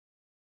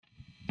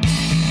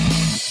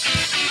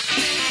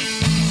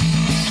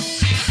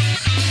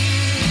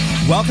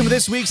Welcome to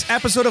this week's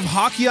episode of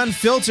Hockey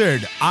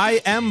Unfiltered.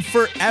 I am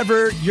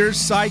forever your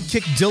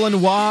sidekick,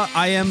 Dylan Waugh.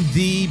 I am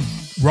the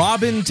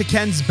Robin to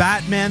Ken's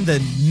Batman,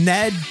 the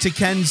Ned to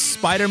Ken's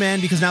Spider-Man,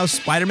 because now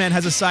Spider-Man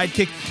has a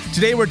sidekick.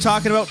 Today we're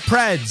talking about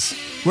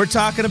Preds. We're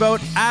talking about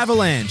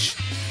Avalanche.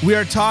 We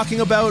are talking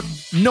about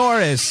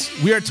Norris.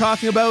 We are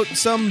talking about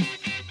some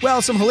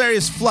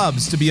hilarious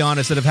flubs, to be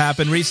honest, that have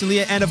happened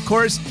recently. And of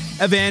course,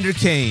 Evander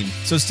Kane.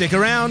 So stick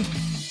around.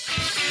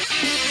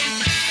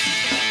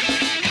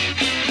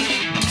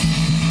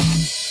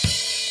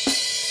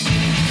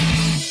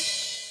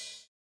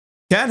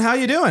 Ken, how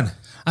you doing?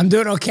 I'm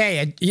doing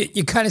okay.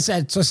 You kind of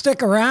said, so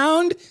stick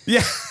around?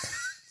 Yeah.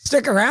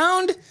 Stick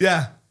around?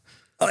 Yeah.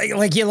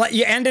 Like you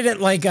ended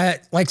it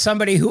like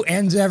somebody who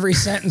ends every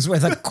sentence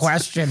with a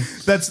question.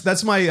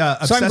 That's my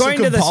obsessive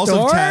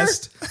compulsive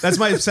test. That's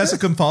my obsessive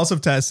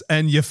compulsive test,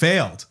 and you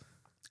failed.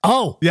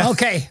 Oh, yeah.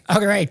 Okay.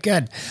 All right,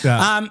 good.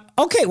 Yeah.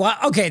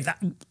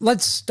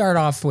 Let's start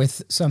off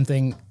with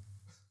something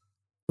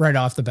right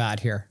off the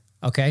bat here.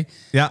 Okay.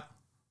 Yeah.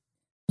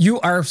 You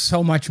are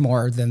so much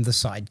more than the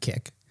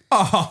sidekick.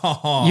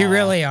 Oh. You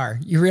really are.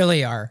 You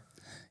really are.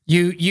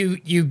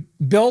 You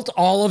built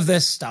all of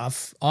this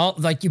stuff.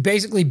 You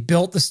basically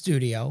built the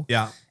studio.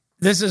 Yeah.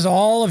 This is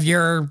all of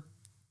your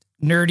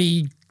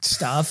nerdy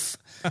stuff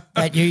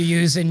that you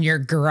use in your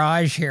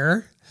garage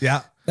here.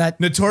 Yeah. That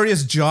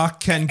notorious jock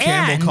Ken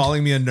Campbell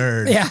calling me a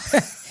nerd. Yeah.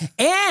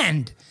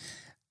 And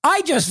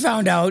I just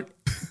found out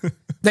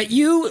that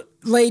you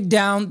laid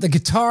down the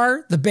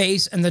guitar, the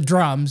bass, and the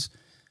drums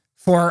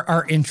for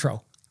our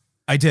intro.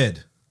 I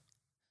did.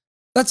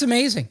 That's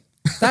amazing.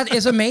 That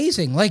is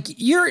amazing. Like,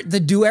 you're the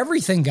do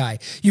everything guy.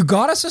 You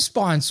got us a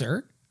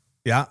sponsor.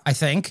 Yeah. I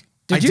think.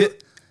 Did you?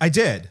 I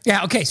did.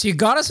 Yeah. Okay. So you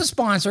got us a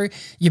sponsor.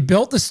 You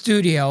built the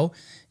studio.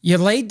 You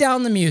laid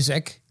down the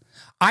music.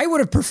 I would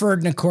have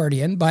preferred an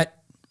accordion, but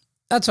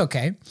that's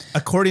okay.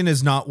 Accordion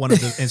is not one of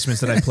the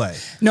instruments that I play.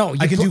 No.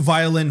 I can do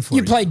violin for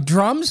you. You played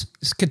drums,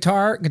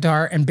 guitar,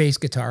 and bass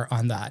guitar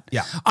on that.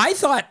 Yeah. I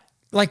thought,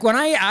 like,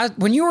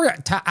 when you were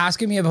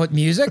asking me about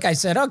music, I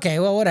said, okay,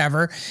 well,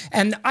 whatever.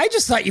 And I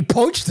just thought you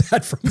poached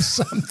that from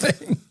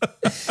something.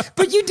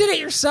 But you did it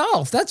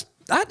yourself. That's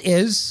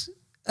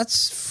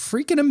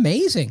freaking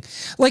amazing.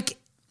 Like,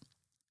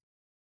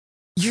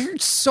 you're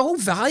so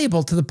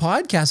valuable to the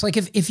podcast. Like,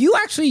 if you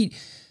actually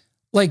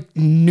like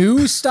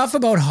knew stuff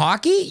about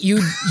hockey,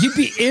 you'd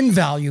be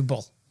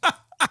invaluable.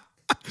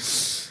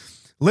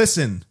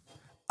 Listen,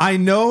 I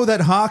know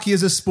that hockey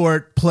is a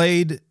sport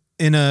played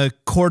in a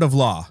court of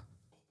law.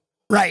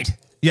 Right.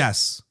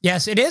 Yes.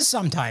 Yes, it is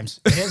sometimes.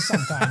 It is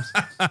sometimes.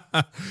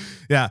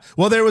 Yeah.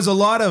 Well, there was a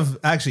lot of,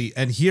 actually,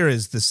 and here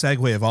is the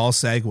segue of all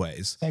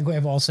segues. Segue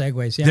of all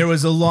segues, yeah. There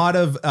was a lot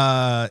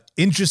of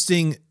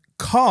interesting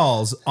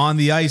calls on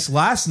the ice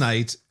last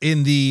night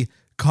in the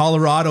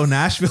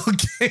Colorado-Nashville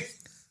game.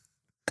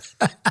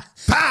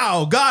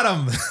 Pow! Got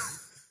him!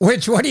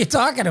 What are you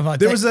talking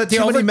about? There was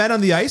too many men on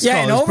the ice.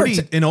 Yeah, in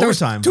overtime. There was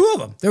two of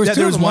them. There was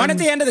two of them. One at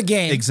the end of the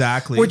game.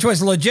 Exactly. Which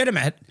was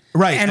legitimate.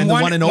 Right. And the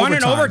one in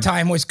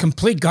overtime was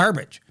complete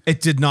garbage.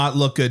 It did not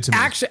look good to me.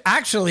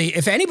 Actually,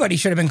 if anybody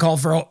should have been called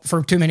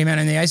for too many men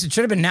on the ice, it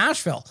should have been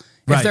Nashville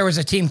if there was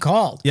a team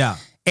called. Yeah.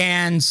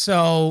 And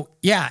so,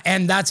 yeah,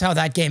 and that's how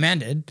that game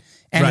ended.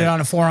 Ended on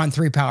a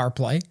 4-on-3 power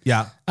play.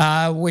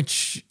 Yeah.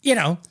 Which,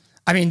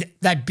 I mean,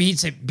 that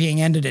beats it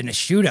being ended in a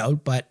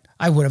shootout, but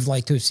I would have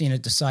liked to have seen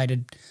it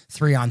decided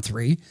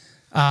 3-on-3.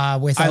 I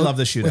love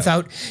the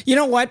shootout. You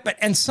know what?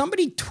 And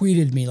somebody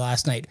tweeted me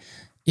last night,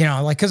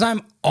 because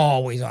I'm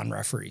always on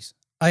referees.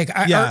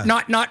 I'm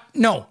not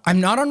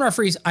on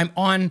referees. I'm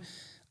on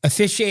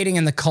officiating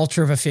and the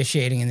culture of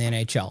officiating in the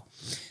NHL.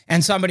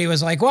 And somebody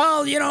was like,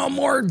 well,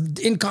 more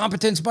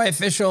incompetence by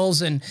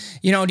officials. And,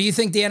 do you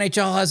think the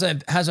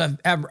NHL has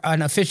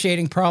an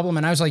officiating problem?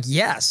 And I was like,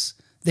 yes,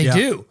 they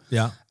do.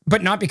 Yeah.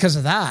 But not because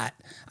of that.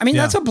 I mean,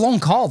 that's a blown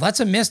call. That's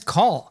a missed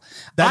call.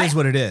 That is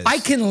what it is. I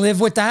can live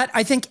with that.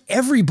 I think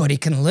everybody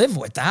can live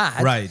with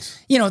that. Right.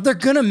 They're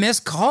going to miss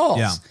calls.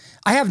 Yeah.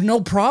 I have no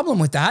problem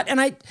with that.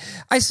 And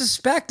I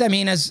suspect,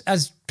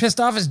 as pissed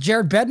off as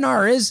Jared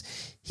Bednar is,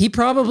 he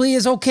probably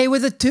is okay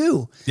with it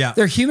too. Yeah.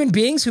 They're human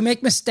beings who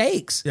make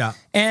mistakes. Yeah.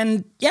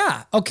 And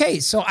okay.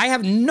 So I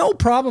have no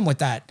problem with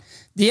that.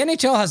 The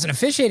NHL has an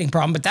officiating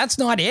problem, but that's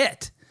not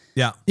it.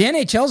 Yeah. The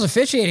NHL's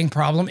officiating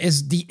problem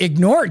is the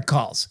ignored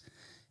calls,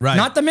 right?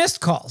 Not the missed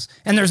calls.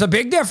 And there's a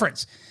big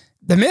difference.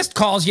 The missed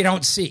calls you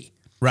don't see.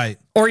 Right.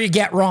 Or you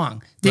get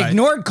wrong. The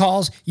ignored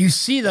calls, you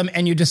see them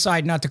and you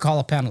decide not to call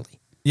a penalty.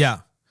 Yeah.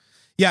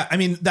 Yeah. I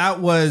mean,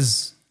 that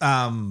was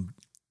that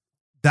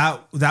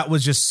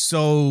was just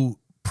so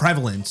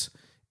prevalent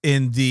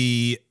in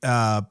the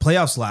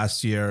playoffs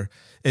last year,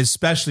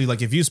 especially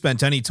like if you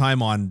spent any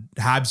time on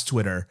Habs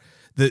Twitter.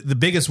 The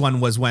biggest one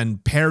was when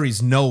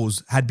Perry's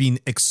nose had been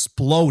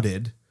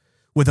exploded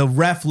with a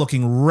ref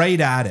looking right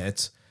at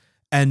it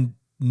and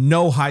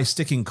no high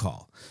sticking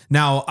call.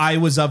 Now, I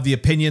was of the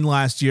opinion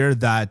last year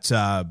that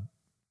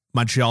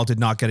Montreal did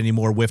not get any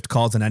more whiffed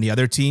calls than any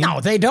other team. No,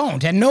 they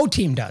don't, and no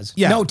team does.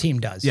 Yeah. No team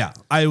does. Yeah,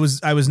 I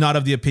was not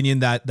of the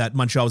opinion that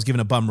Montreal was given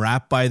a bum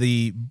rap by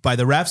the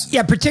refs.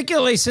 Yeah,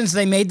 particularly since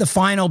they made the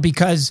final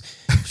because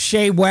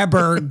Shea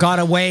Weber got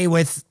away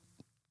with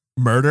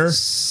murder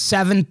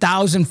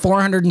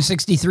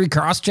 7,463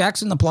 cross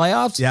checks in the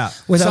playoffs. Yeah,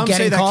 without some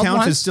getting say that called count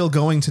once. is still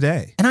going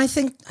today. And I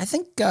think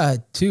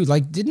too.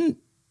 Like, didn't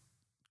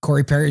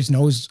Corey Perry's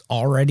nose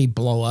already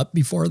blow up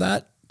before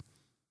that?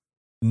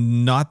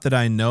 Not that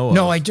I know of.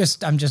 No, I'm just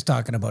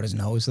talking about his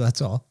nose.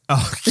 That's all.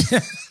 Oh.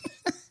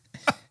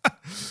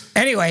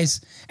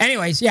 Anyways,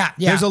 yeah.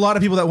 There's a lot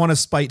of people that want to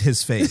spite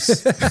his face.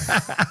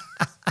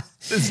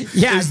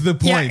 is the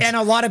point. Yeah, and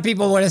a lot of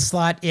people would have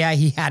thought, yeah,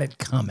 he had it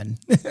coming.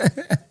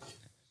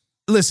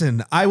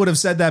 Listen, I would have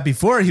said that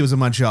before he was a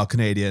Montreal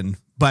Canadian,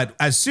 but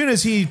as soon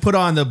as he put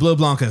on the Bleu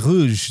Blanc et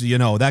Rouge,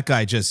 that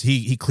guy just,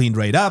 he cleaned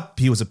right up.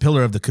 He was a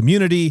pillar of the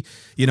community.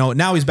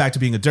 Now he's back to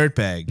being a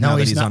dirtbag. No, now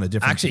that he's not. On a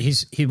different Actually, team.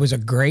 he was a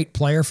great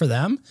player for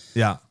them.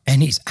 Yeah.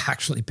 And he's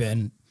actually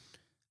been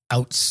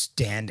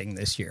outstanding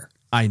this year.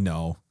 I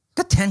know.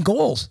 Got 10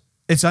 goals.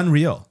 It's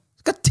unreal.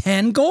 He's got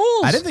 10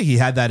 goals. I didn't think he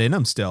had that in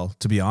him still,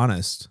 to be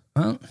honest.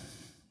 Well,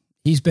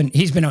 he's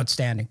been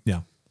outstanding.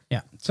 Yeah.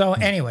 Yeah. So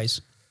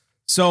anyways.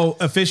 So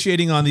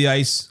officiating on the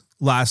ice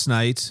last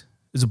night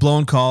is a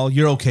blown call.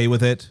 You're okay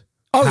with it?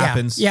 Oh,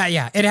 happens.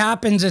 Yeah. It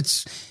happens.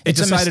 It's a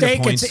decided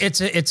mistake. points.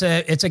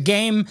 It's a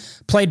game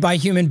played by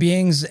human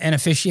beings and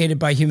officiated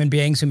by human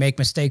beings who make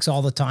mistakes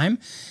all the time.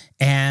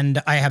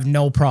 And I have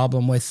no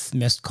problem with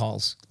missed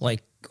calls,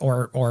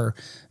 or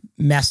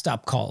messed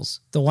up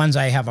calls. The ones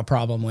I have a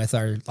problem with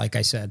are, like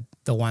I said,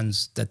 the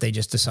ones that they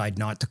just decide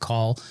not to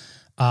call.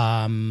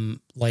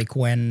 Like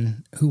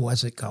when, who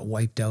was it, got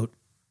wiped out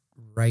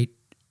right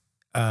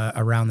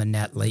around the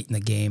net late in the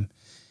game.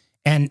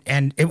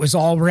 And it was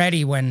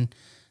already when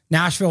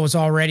Nashville was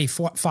already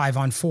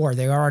 5-on-4.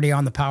 They were already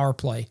on the power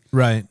play.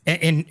 Right.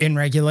 In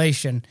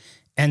regulation.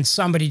 And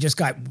somebody just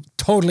got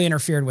totally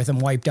interfered with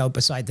and wiped out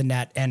beside the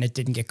net, and it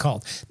didn't get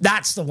called.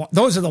 That's the one.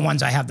 Those are the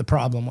ones I have the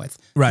problem with.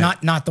 Right.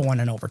 Not the one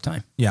in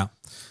overtime. Yeah.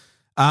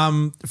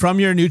 From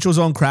your Neutral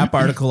Zone Crap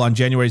article on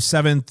January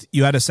 7th,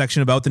 you had a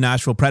section about the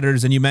Nashville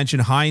Predators, and you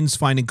mentioned Hines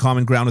finding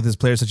common ground with his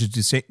players such as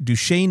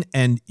Duchesne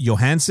and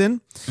Johansson.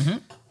 Mm-hmm.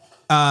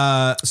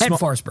 And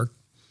Forsberg.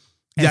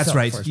 That's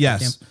right. Forsberg,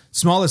 yes. yeah.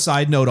 Small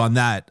aside note on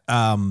that.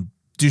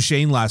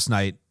 Duchesne last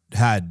night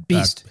had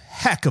Beast. a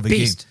heck of a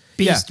game.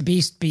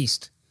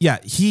 Beast. Yeah.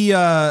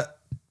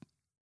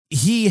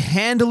 He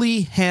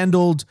handily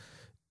handled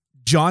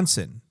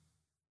Johnson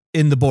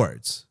in the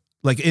boards,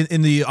 like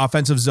in the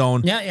offensive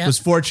zone. Yeah. Was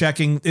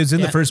forechecking. It was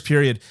in the first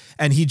period,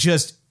 and he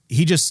just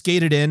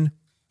skated in,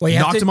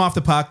 knocked him off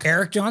the puck.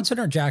 Eric Johnson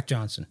or Jack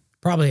Johnson?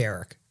 Probably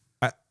Eric.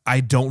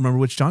 I don't remember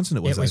which Johnson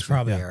it was. It was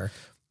probably Eric.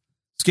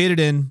 Skated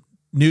in,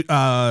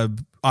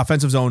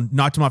 offensive zone,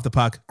 knocked him off the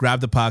puck,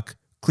 grabbed the puck,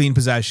 clean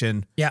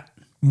possession. Yeah.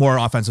 More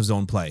offensive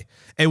zone play.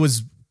 It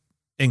was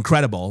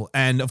incredible.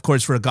 And of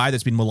course, for a guy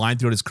that's been maligned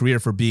throughout his career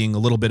for being a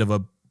little bit of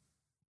a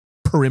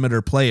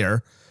perimeter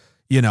player,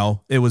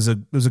 it was a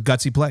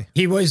gutsy play.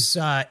 He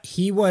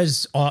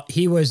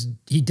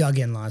dug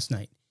in last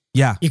night.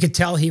 Yeah. You could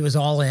tell he was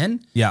all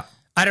in. Yeah.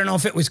 I don't know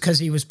if it was because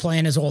he was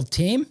playing his old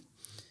team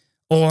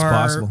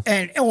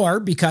or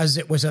because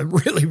it was a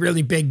really,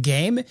 really big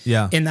game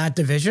in that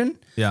division.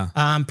 Yeah.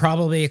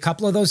 Probably a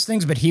couple of those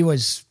things, but he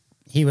was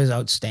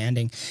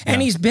outstanding.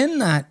 And he's been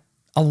that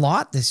a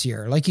lot this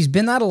year.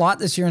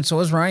 And so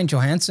is Ryan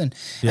Johansson.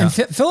 Yeah. And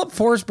Philip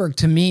Forsberg,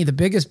 to me, the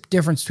biggest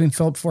difference between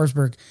Philip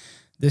Forsberg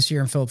this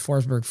year and Philip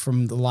Forsberg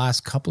from the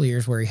last couple of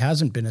years where he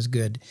hasn't been as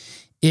good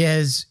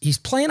is he's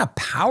playing a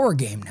power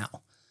game now.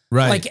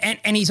 Right.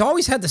 And he's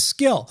always had the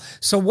skill.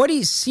 So what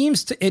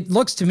it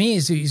looks to me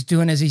is he's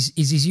doing is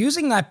he's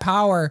using that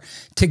power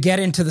to get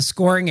into the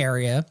scoring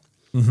area.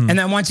 Mm-hmm. And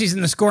then once he's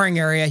in the scoring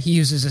area, he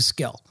uses his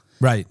skill.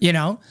 Right.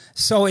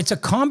 So it's a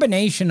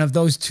combination of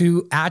those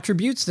two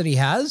attributes that he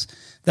has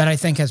that I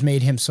think has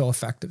made him so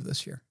effective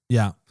this year.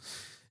 Yeah.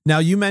 Now,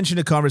 you mentioned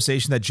a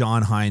conversation that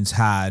John Hines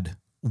had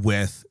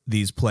with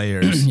these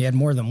players. He had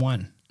more than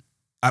one.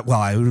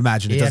 I would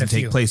imagine it doesn't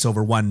take place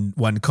over one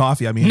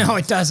coffee. I mean, no,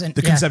 it doesn't.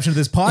 The conception of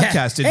this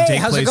podcast didn't take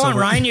place. How's it going,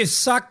 Ryan? You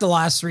sucked the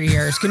last 3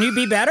 years. Can you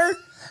be better?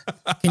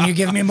 Can you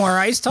give me more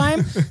ice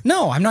time?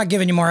 No, I'm not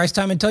giving you more ice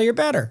time until you're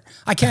better.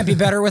 I can't be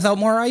better without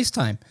more ice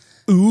time.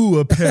 Ooh,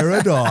 a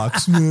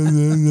paradox. That's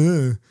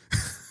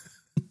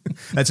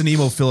an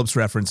Emo Phillips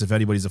reference if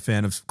anybody's a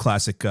fan of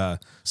classic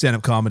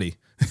stand-up comedy.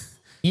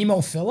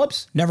 Emo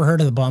Phillips? Never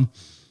heard of the bum.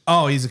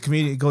 Oh, he's a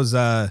comedian. He goes,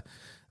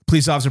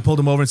 police officer pulled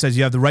him over and says,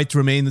 "You have the right to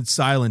remain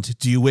silent.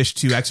 Do you wish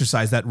to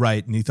exercise that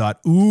right?" And he thought,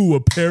 ooh,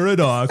 a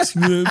paradox.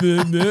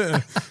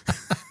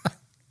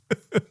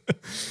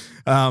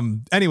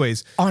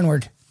 Anyways.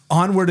 Onward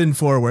and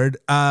forward.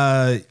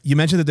 You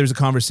mentioned that there's a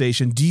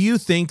conversation. Do you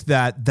think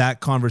that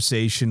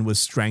conversation was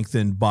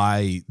strengthened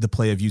by the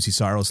play of UC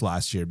Saros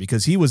last year?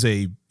 Because he was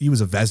a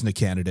Vezina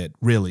candidate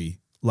really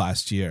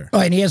last year. Oh,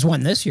 and he has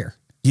one this year.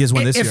 He has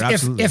one this year,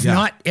 absolutely.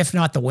 If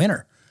not the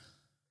winner.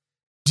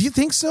 Do you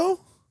think so?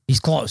 He's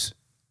close.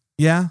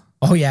 Yeah.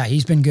 Oh, yeah.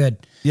 He's been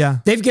good. Yeah.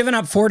 They've given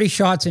up 40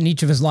 shots in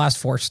each of his last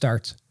 4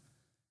 starts.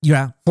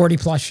 Yeah. 40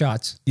 plus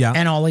shots. Yeah.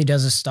 And all he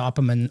does is stop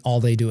them, and all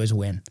they do is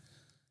win.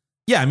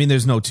 Yeah. I mean,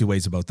 there's no two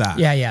ways about that.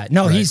 Yeah. Yeah.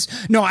 No,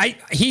 Right.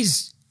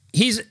 he's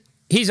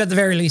at the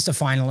very least a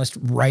finalist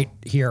right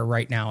here,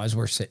 right now, as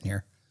we're sitting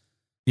here.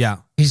 Yeah.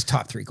 He's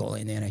top 3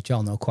 goalie in the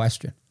NHL, no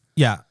question.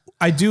 Yeah.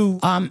 I do.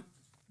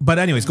 But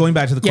anyways, going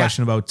back to the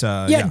question about,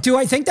 do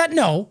I think that?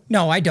 No,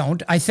 I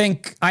don't. I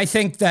think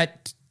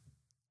that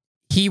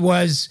he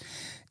was,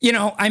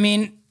 I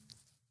mean,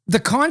 the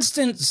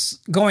constants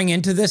going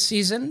into this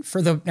season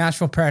for the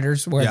Nashville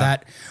Predators were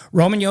that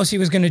Roman Josi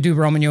was going to do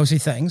Roman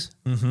Josi things,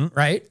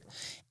 right?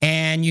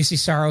 And UC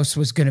Saros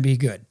was going to be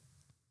good.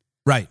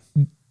 Right.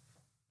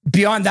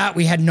 Beyond that,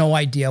 we had no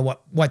idea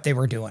what they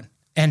were doing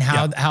and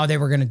how they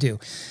were going to do.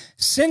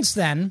 Since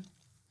then,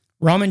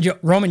 Roman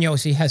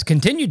Josi has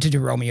continued to do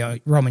Roman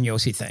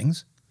Josi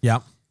things. Yeah.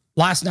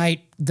 Last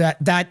night,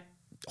 that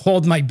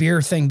hold my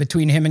beer thing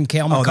between him and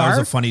Cale McCarr. Oh, that was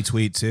a funny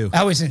tweet too.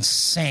 That was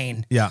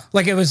insane. Yeah.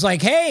 Like, it was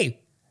like, hey,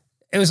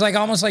 it was like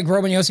almost like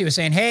Roman Josi was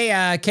saying,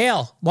 hey,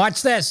 Cale,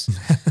 watch this.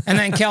 And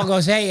then Cale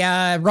goes,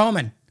 hey,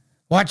 Roman,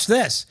 watch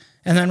this.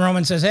 And then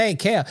Roman says, hey,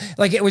 Cale.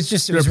 Like, it was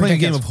just, it was playing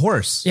ridiculous. a game of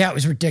horse. Yeah, it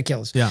was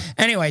ridiculous. Yeah.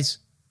 Anyways,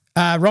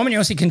 Roman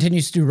Josi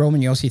continues to do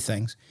Roman Josi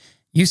things.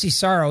 UC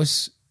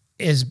Saros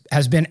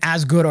has been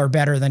as good or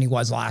better than he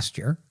was last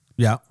year.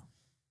 Yeah.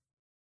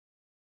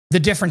 The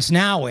difference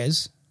now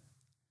is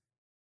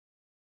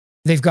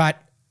they've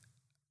got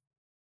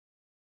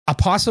a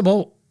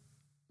possible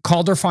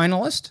Calder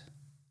finalist.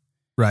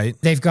 Right.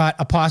 They've got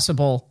a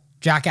possible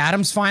Jack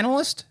Adams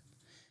finalist.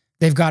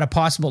 They've got a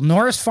possible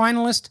Norris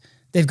finalist.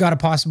 They've got a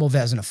possible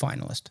Vezina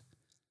finalist.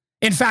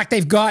 In fact,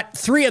 they've got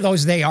 3 of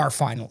those. They are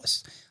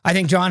finalists. I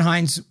think John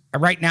Hines,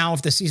 right now,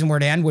 if the season were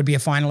to end, would be a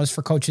finalist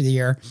for Coach of the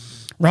Year.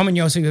 Roman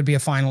Josi would be a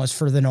finalist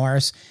for the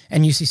Norris,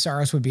 and UC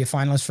Saros would be a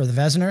finalist for the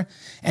Vezina.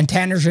 And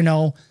Tanner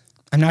Jeannot,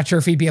 I'm not sure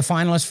if he'd be a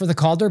finalist for the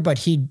Calder, but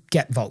he'd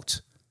get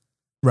votes.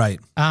 Right.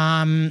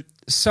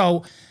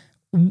 So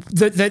the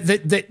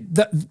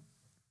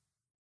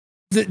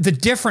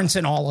difference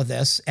in all of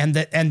this, and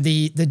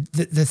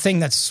the thing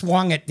that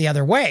swung it the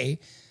other way,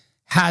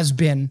 has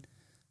been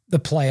the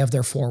play of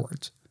their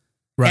forwards.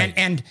 Right.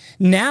 And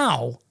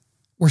now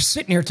we're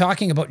sitting here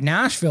talking about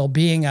Nashville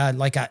being a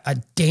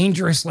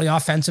dangerously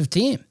offensive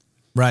team.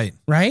 Right.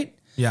 Right?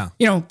 Yeah.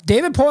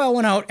 David Poile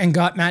went out and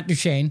got Matt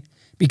Duchene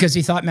because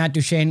he thought Matt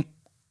Duchene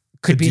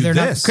could be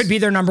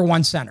their number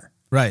 1 center.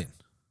 Right.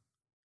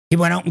 He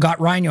went out and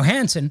got Ryan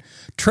Johansson,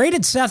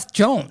 traded Seth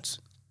Jones.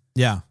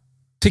 Yeah.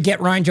 To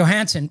get Ryan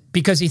Johansson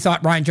because he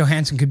thought Ryan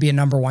Johansson could be a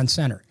number 1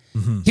 center.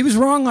 Mm-hmm. He was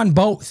wrong on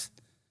both.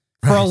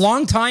 For a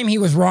long time, he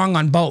was wrong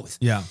on both.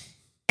 Yeah.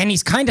 And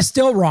he's kind of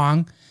still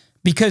wrong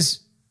because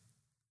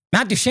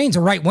Matt Duchene's a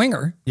right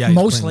winger,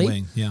 mostly.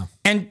 Wing. Yeah.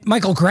 And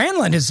Michael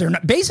Granlund is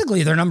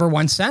basically their number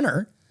 1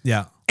 center.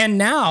 Yeah. And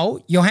now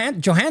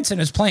Johansson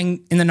is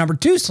playing in the number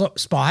 2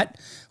 spot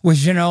with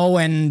Jeannot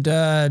and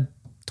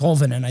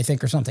Tolvanen, I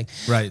think, or something.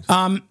 Right.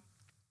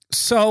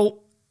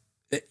 So,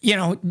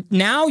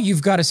 now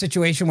you've got a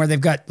situation where they've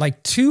got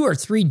like 2 or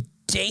 3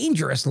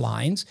 dangerous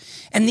lines,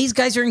 and these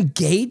guys are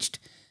engaged.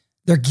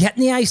 They're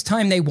getting the ice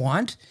time they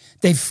want.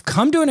 They've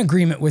come to an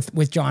agreement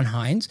with John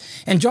Hines,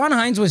 and John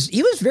Hines was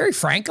very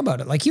frank about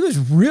it. Like, he was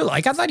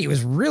I thought he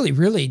was really,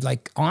 really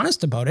like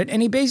honest about it.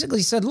 And he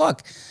basically said,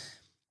 look,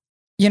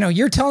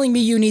 you're telling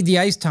me you need the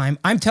ice time.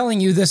 I'm telling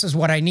you this is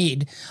what I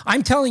need.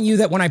 I'm telling you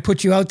that when I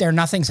put you out there,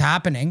 nothing's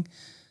happening.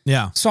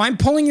 Yeah. So I'm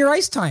pulling your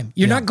ice time.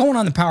 You're not going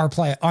on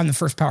the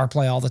first power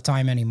play all the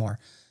time anymore.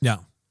 Yeah.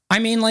 I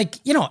mean,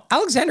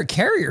 Alexander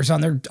Carrier's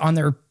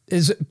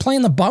is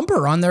playing the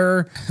bumper on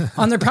their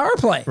power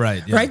play.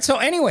 Right. Yeah. Right. So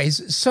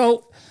anyways,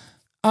 so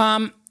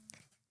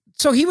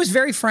he was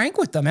very frank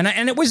with them.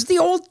 And it was the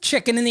old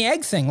chicken and the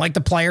egg thing. Like,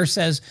 the player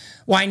says,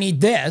 well, I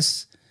need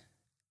this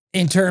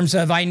in terms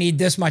of I need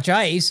this much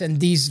ice and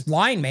these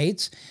line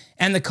mates.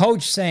 And the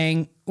coach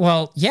saying,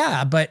 well,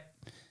 yeah, but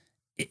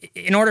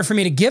in order for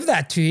me to give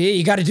that to you,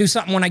 you got to do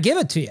something when I give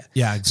it to you.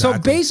 Yeah, exactly. So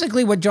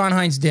basically what John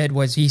Hines did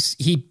was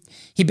he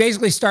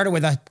basically started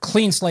with a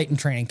clean slate in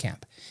training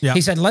camp. Yeah. He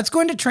said, let's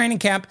go into training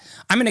camp.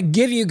 I'm going to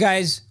give you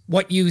guys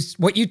what you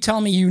tell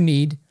me you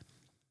need.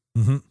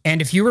 Mm-hmm.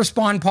 And if you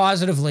respond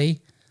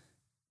positively,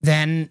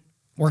 then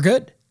we're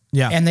good.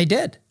 Yeah. And they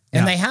did.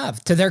 And they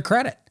have, to their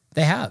credit.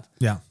 They have.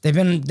 Yeah. They've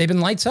been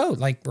lights out.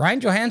 Like,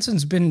 Ryan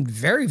Johansson's been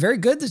very, very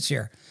good this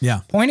year. Yeah.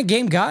 Point of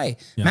game guy.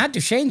 Yeah. Matt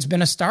Duchene's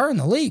been a star in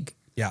the league.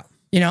 Yeah.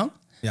 Yeah.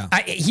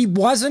 He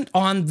wasn't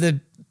on the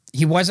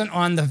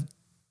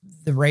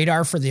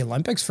radar for the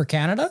Olympics for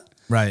Canada.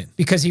 Right.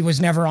 Because he was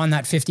never on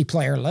that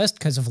 50-player list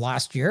because of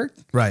last year.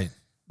 Right.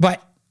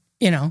 But,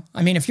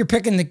 if you're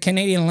picking the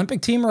Canadian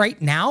Olympic team right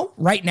now,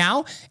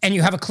 and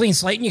you have a clean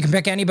slate and you can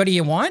pick anybody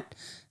you want,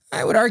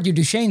 I would argue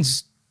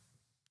Duchene's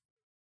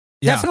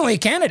definitely a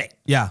candidate.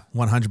 Yeah,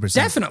 100%.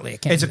 Definitely a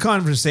candidate. It's a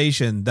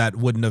conversation that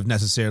wouldn't have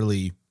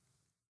necessarily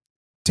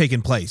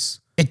taken place.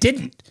 It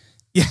didn't.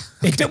 Yeah.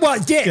 It did. Well,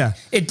 it did. Yeah.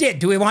 It did.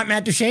 Do we want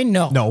Matt Duchene?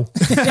 No. No.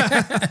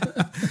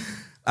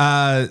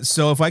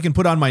 So if I can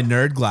put on my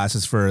nerd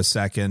glasses for a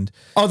second.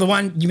 Oh,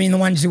 you mean the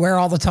ones you wear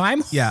all the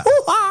time? Yeah.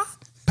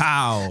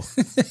 Pow.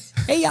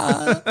 Hey,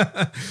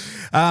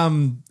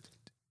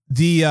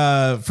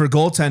 For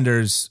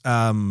goaltenders,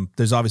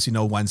 there's obviously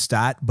no one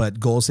stat, but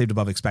goals saved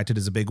above expected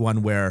is a big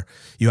one where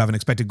you have an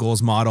expected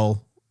goals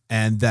model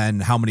and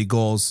then how many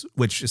goals,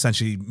 which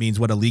essentially means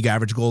what a league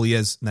average goalie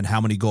is, and then how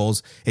many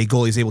goals a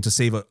goalie is able to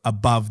save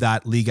above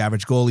that league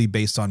average goalie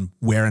based on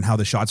where and how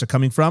the shots are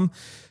coming from.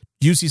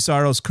 UC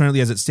Saros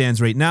currently, as it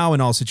stands right now in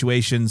all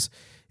situations,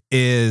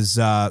 is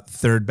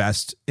third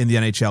best in the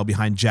NHL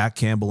behind Jack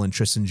Campbell and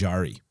Tristan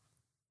Jarry.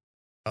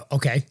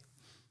 Okay.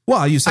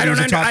 Well, you said he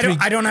was a top three.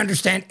 I don't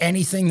understand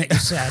anything that you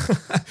said.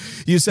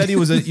 You said he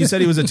was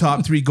a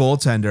top 3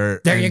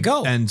 goaltender. There you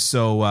go. And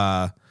so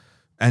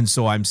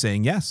I'm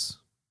saying yes.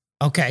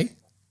 Okay.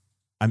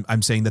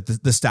 I'm saying that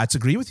the stats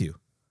agree with you.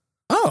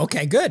 Oh,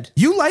 okay, good.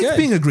 You like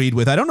being agreed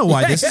with. I don't know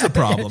why this is a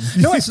problem.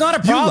 No, it's not a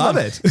problem. You love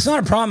it. It's not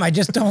a problem. I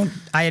just don't.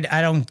 I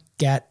don't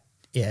get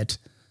it.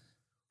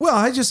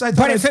 Well, if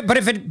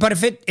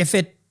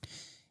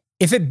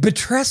it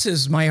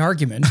buttresses my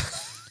argument,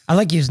 I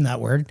like using that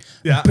word.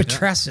 Yeah.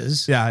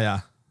 Buttresses. Yeah.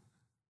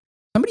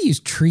 Somebody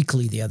used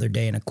treacly the other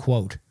day in a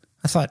quote.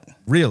 I thought,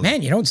 really,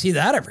 man, you don't see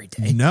that every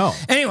day. No.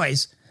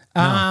 Anyways,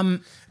 no.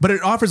 But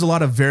it offers a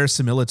lot of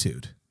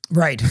verisimilitude.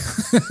 Right.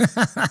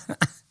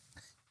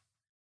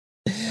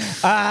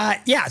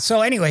 Yeah.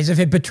 So anyways, if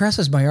it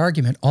buttresses my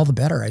argument, all the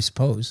better, I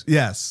suppose.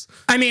 Yes.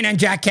 I mean, and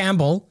Jack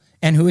Campbell,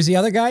 and who was the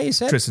other guy you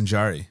said? Tristan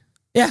Jarry.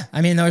 Yeah.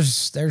 I mean,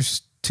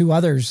 there's 2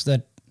 others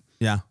that.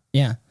 Yeah.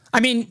 Yeah. I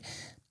mean,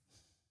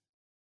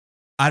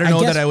 I don't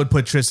know that I would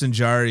put Tristan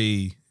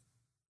Jarry,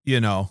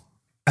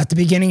 at the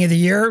beginning of the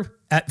year,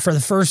 for the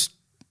first,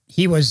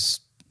 he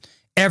was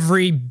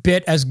every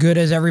bit as good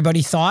as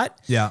everybody thought.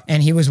 Yeah.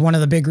 And he was one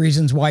of the big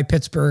reasons why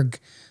Pittsburgh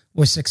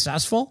was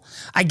successful.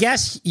 I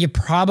guess you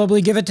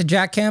probably give it to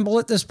Jack Campbell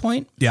at this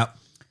point. Yeah.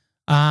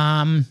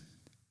 I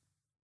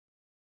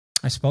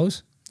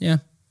suppose. Yeah.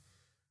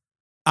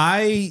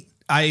 I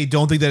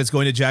don't think that it's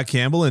going to Jack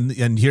Campbell,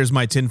 and here's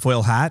my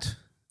tinfoil hat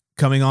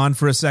coming on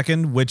for a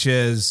second, which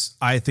is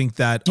I think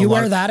that you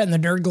wear that and the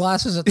nerd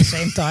glasses at the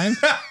same time.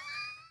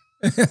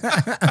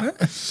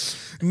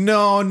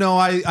 No,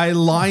 I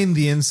line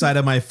the inside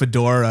of my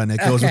fedora and it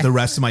goes with the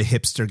rest of my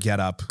hipster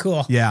getup.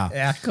 Cool.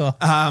 Yeah, cool.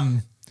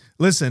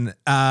 Listen,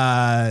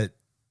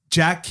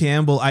 Jack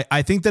Campbell.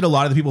 I think that a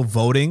lot of the people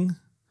voting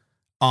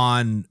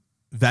on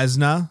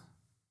Vezina,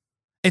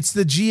 it's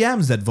the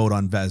GMs that vote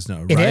on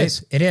Vezina,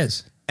 right? It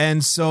is.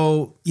 And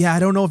so, yeah, I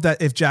don't know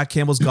if Jack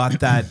Campbell's got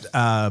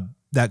that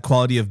that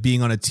quality of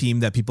being on a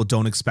team that people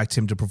don't expect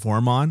him to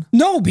perform on.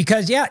 No,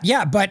 because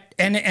but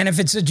if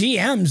it's the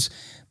GMs,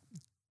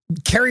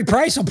 Carey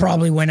Price will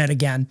probably win it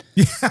again.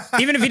 Yeah.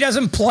 Even if he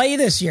doesn't play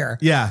this year.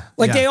 Yeah.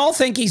 They all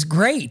think he's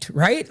great,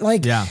 right?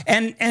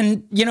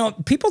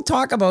 And people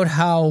talk about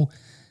how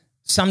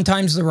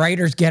sometimes the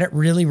writers get it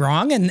really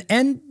wrong,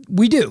 and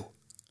we do.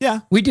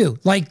 Yeah. We do.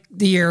 Like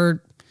the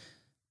year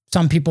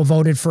some people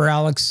voted for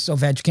Alex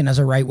Ovechkin as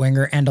a right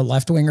winger and a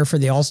left winger for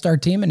the All-Star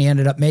team, and he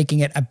ended up making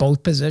it at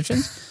both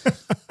positions.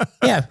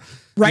 Yeah.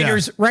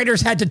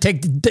 Writers had to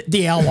take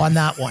the L on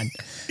that one.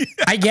 Yeah.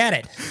 I get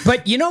it.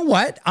 But you know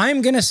what?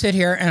 I'm going to sit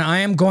here and I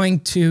am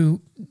going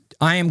to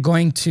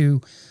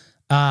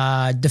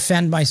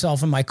defend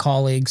myself and my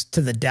colleagues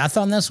to the death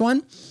on this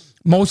one.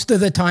 Most of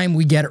the time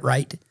we get it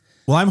right.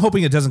 Well, I'm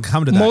hoping it doesn't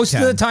come to that. Most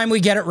of the time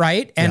we get it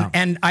right.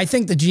 And I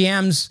think the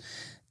GMs,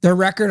 their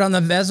record on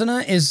the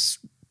Vezina is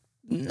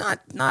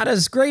not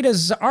as great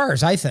as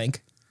ours, I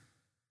think.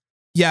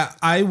 Yeah,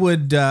 I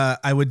would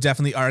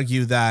definitely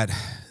argue that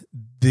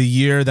the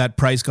year that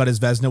Price got his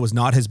Vezina was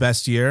not his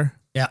best year.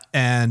 Yeah.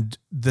 And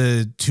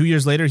the 2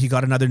 years later, he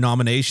got another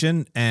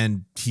nomination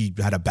and he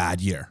had a bad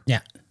year.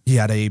 Yeah. He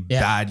had a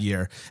bad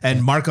year.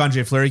 And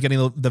Marc-Andre Fleury getting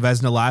the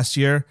Vezina last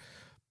year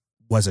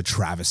was a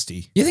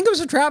travesty. You think it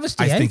was a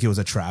travesty? I think it was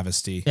a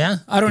travesty. Yeah.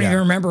 I don't even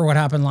remember what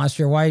happened last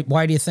year. Why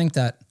do you think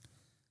that?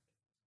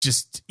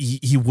 Just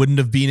he wouldn't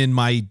have been in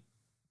my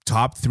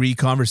top 3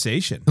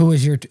 conversation. Who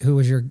was your top, who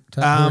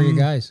are you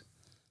guys?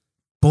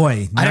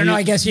 Boy, I don't know.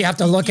 I guess you have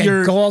to look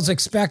at goals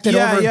expected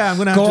over I'm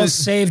gonna goals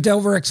saved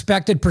over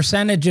expected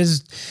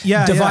percentages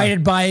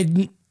divided by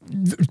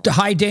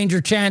high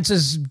danger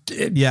chances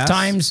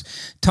times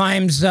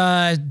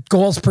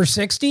goals per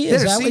 60.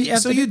 Is that what you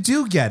have to do? You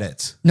do get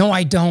it. No,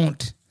 I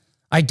don't.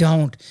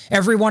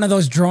 Every one of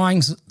those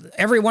drawings,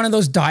 every one of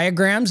those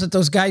diagrams that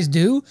those guys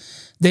do,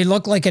 they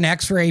look like an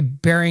X-ray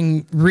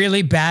bearing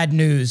really bad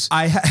news.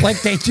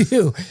 Like they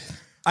do.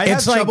 I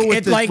have trouble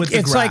with the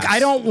it's like I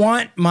don't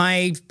want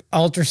my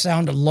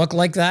ultrasound to look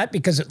like that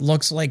because it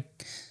looks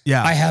like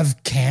I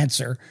have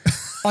cancer.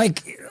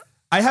 Like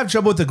I have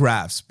trouble with the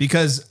graphs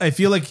because I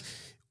feel like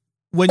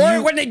when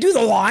they do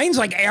the lines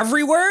like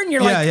everywhere and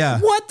you're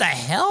what the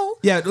hell?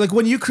 Yeah, like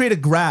when you create a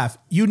graph,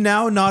 you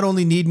now not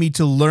only need me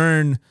to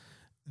learn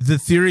the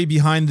theory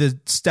behind the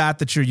stat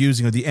that you're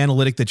using or the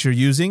analytic that you're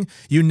using,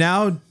 you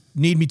now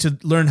need me to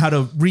learn how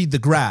to read the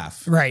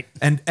graph. Right.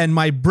 And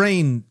my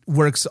brain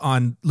works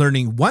on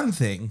learning one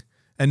thing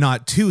and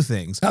not two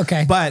things.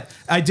 Okay. But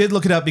I did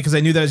look it up because I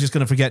knew that I was just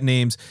going to forget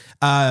names.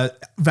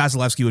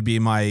 Vasilevsky would be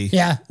my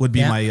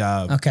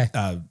okay.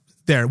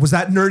 There. Was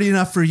that nerdy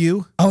enough for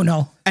you? Oh,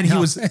 no. And he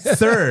was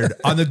third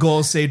on the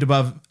goals saved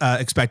above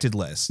expected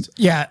list.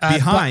 Yeah.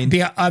 Behind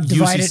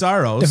UC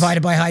Saros.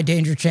 Divided by high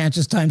danger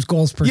chances times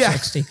goals per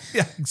 60.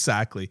 Yeah,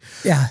 exactly.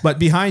 Yeah. But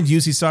behind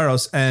UC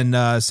Saros and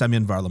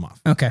Semyon Varlamov.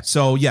 Okay.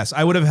 So, yes,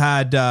 I would have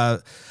had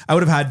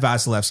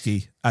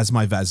Vasilevsky as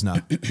my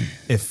Vezina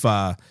if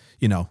I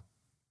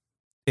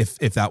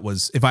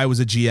was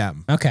a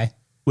GM. Okay.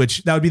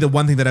 Which that would be the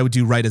one thing that I would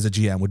do right as a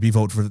GM would be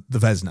vote for the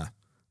Vezina.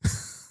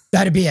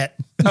 That'd be it.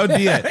 That would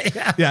be it.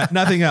 Yeah,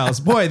 nothing else.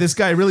 Boy, this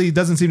guy really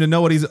doesn't seem to know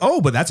what he's... Oh,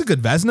 but that's a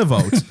good Vezina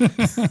vote.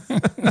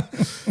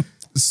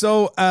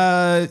 So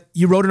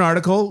you wrote an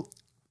article,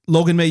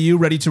 Logan Mailloux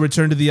ready to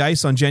return to the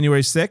ice on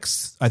January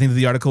 6th. I think that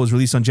the article was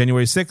released on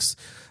January 6th.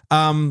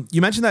 You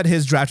mentioned that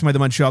his drafting by the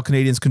Montreal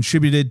Canadiens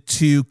contributed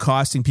to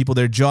costing people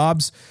their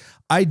jobs.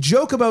 I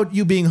joke about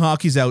you being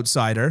hockey's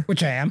outsider.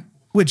 Which I am.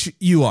 Which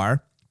you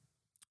are.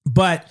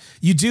 But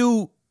you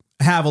do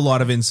have a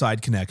lot of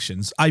inside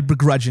connections. I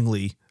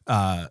begrudgingly...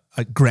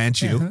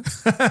 grant you.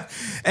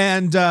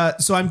 And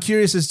so I'm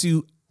curious as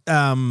to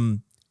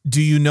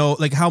do you know,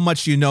 like, how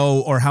much you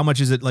know, or how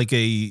much is it like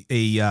a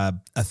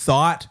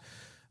thought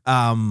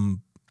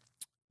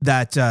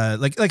that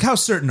like how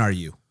certain are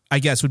you, I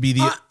guess would be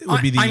the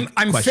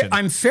question.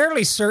 I'm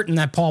fairly certain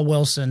that Paul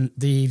Wilson,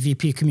 the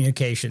VP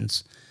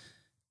communications,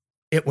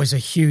 it was a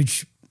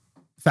huge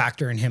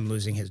factor in him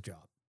losing his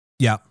job.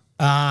 Yeah.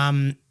 I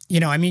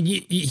mean,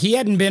 he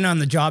hadn't been on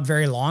the job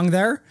very long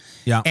there.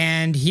 Yeah.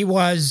 And he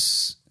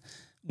was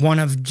one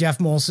of Jeff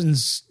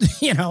Molson's,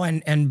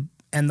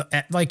 and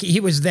like he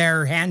was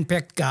their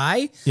handpicked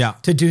guy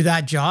to do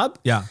that job.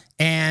 Yeah.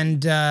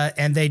 And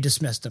they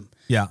dismissed him.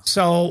 Yeah.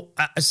 So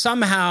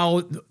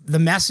somehow the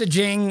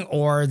messaging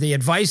or the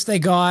advice they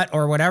got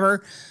or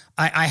whatever,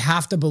 I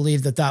have to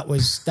believe that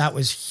was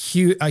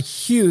a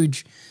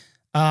huge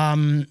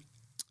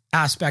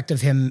aspect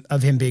of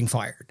him being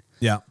fired.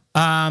 Yeah.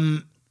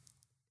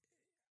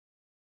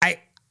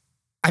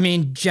 I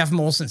mean, Jeff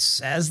Molson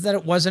says that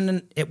it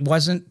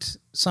wasn't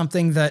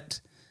something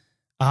that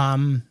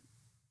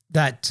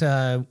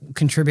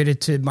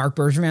contributed to Marc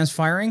Bergevin's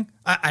firing.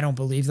 I don't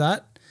believe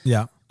that.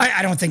 Yeah.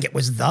 I don't think it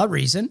was the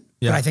reason,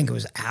 but I think it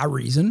was a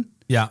reason.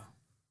 Yeah.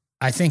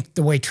 I think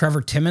the way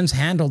Trevor Timmons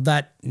handled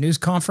that news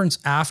conference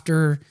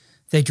after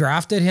they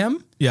drafted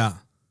him. Yeah.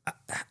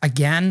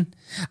 Again,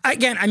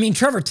 I mean,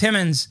 Trevor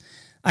Timmons,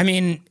 I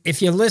mean,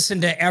 if you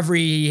listen to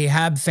every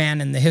Hab fan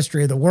in the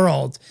history of the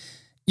world,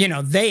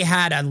 they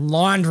had a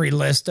laundry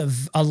list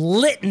of a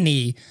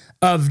litany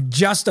of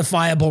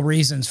justifiable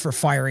reasons for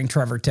firing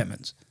Trevor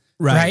Timmons.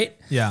 Right?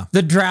 Yeah.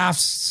 The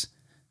drafts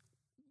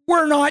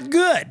were not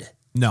good.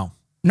 No.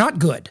 Not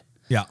good.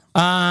 Yeah.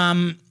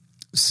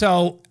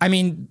 So, I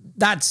mean,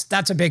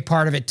 that's a big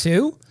part of it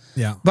too.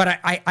 Yeah. But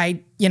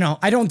I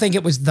don't think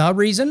it was the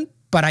reason,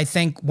 but I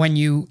think when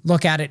you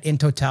look at it in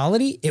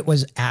totality, it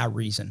was a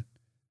reason.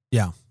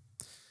 Yeah.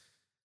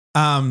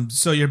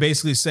 So you're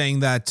basically saying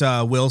that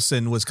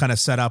Wilson was kind of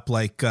set up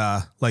like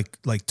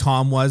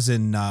Tom was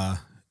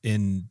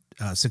in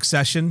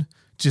Succession.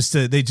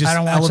 They just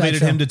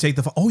elevated him to take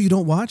the. Oh, you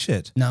don't watch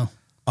it? No.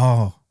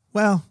 Oh,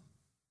 well.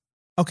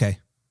 Okay,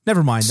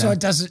 never mind. So it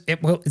doesn't.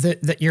 It will.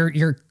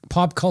 Your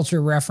pop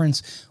culture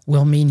reference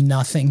will mean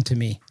nothing to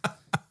me.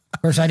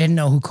 Of course, I didn't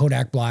know who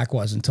Kodak Black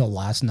was until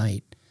last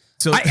night.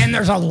 So and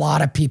there's a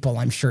lot of people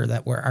I'm sure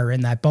that are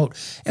in that boat,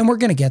 and we're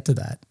going to get to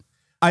that.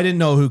 I didn't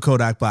know who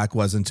Kodak Black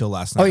was until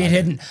last night. Oh, you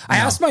didn't? I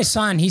asked my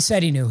son. He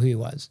said he knew who he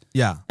was.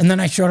 Yeah. And then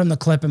I showed him the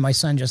clip, and my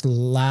son just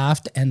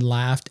laughed and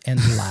laughed and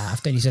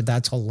laughed. And he said,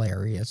 that's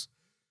hilarious.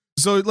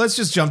 So let's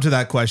just jump to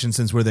that question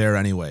since we're there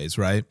anyways,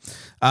 right?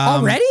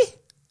 Already?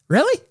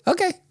 Really?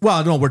 Okay.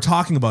 Well, no, we're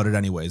talking about it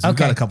anyways. We've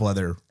got a couple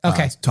other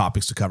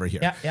topics to cover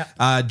here.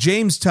 Yeah.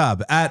 James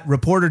Tubb at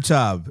Reporter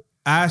Tubb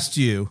asked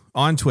you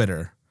on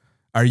Twitter,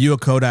 are you a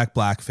Kodak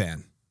Black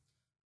fan?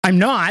 I'm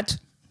not.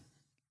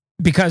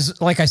 Because,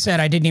 like I said,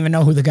 I didn't even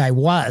know who the guy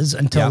was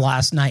until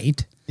last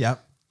night.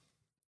 Yep.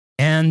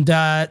 And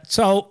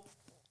so,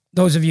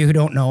 those of you who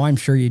don't know, I'm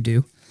sure you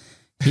do.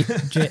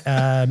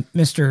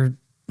 Mr.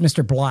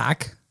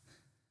 Black.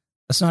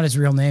 That's not his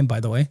real name, by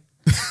the way.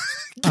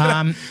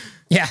 Yeah.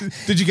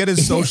 Did you get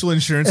his social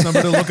insurance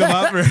number to look him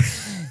up? Or?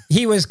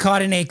 He was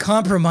caught in a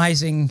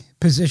compromising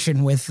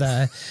position with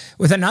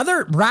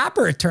another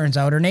rapper, it turns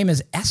out. Her name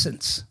is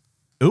Essence.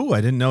 Ooh, I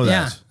didn't know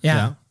that.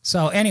 Yeah.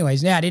 So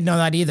anyways, I didn't know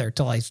that either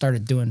till I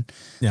started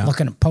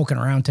poking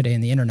around today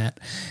in the internet.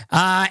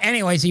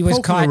 Anyways, he was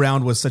poking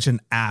around was such an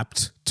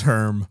apt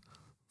term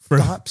for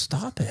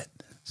Stop it.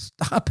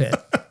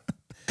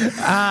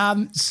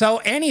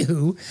 So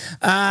anywho,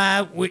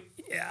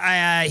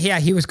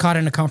 he was caught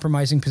in a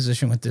compromising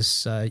position with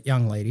this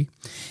young lady.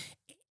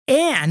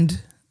 And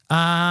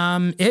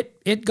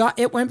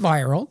it went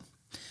viral.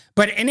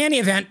 But in any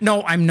event,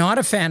 no, I'm not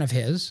a fan of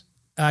his.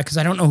 because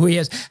I don't know who he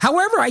is.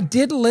 However, I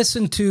did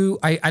listen to,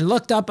 I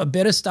looked up a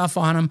bit of stuff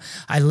on him.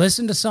 I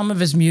listened to some of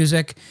his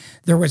music.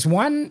 There was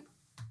one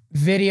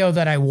video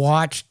that I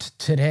watched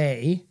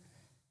today.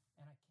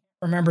 I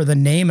can't remember the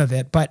name of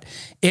it, but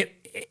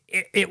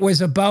it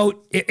was about,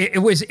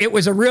 it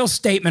was a real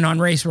statement on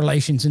race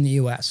relations in the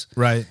U.S.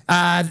 Right.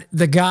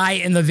 The guy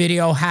in the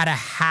video had a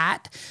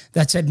hat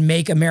that said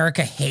 "Make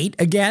America Hate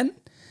Again."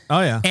 Oh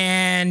yeah.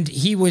 And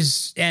he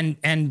was,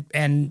 and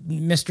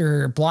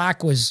Mr.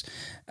 Black was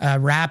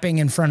rapping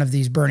in front of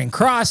these burning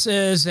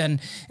crosses, and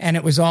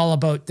it was all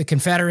about the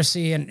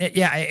Confederacy, and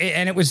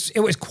it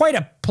was quite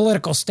a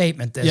political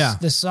statement.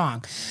 This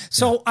song.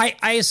 So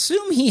I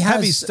assume he has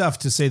heavy stuff,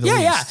 to say the least.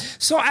 Yeah.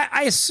 So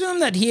I assume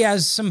that he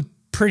has some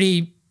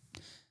pretty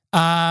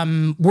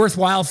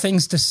worthwhile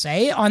things to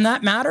say on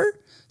that matter.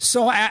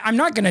 So I'm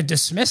not going to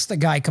dismiss the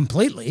guy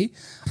completely.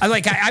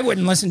 I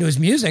wouldn't listen to his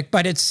music,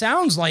 but it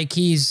sounds like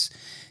he's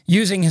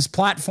using his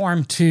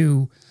platform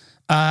to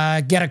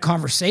get a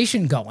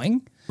conversation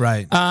going.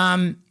 Right.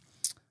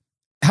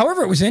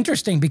 However, it was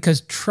interesting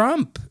because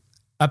Trump,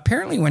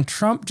 apparently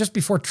just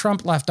before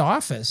Trump left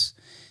office,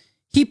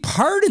 he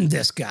pardoned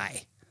this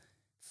guy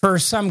for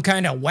some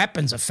kind of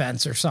weapons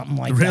offense or something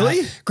like that.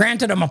 Really?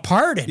 Granted him a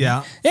pardon.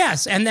 Yeah.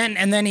 Yes. And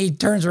then he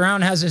turns around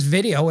and has this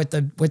video with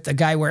the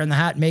guy wearing the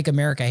hat, "Make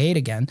America Hate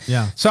Again."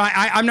 Yeah. So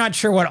I'm not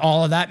sure what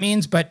all of that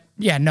means, but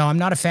yeah, no, I'm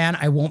not a fan.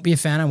 I won't be a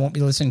fan. I won't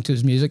be listening to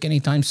his music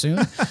anytime soon.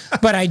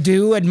 But I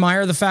do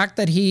admire the fact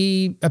that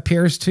he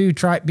appears to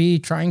be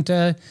trying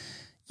to,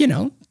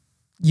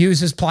 use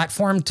his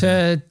platform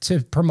to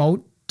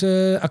promote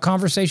a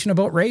conversation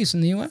about race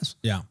in the U.S.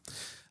 Yeah.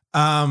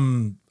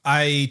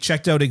 I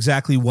checked out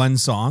exactly one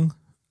song.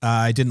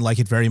 I didn't like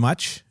it very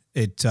much.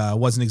 It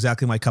wasn't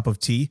exactly my cup of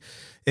tea.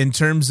 In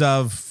terms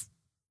of,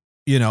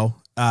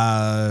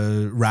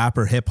 rap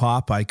or hip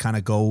hop, I kind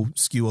of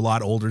skew a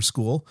lot older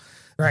school.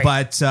 Right.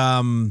 But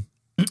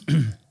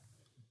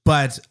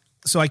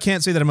so I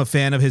can't say that I'm a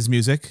fan of his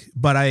music,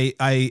 but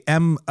I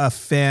am a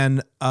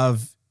fan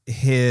of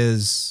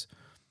his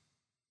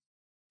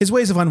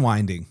ways of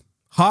unwinding.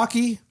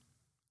 Hockey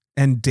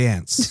and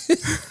dance.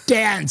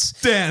 Dance.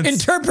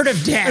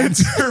 Interpretive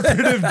dance.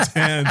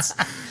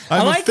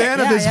 I'm a fan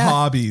of his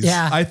hobbies.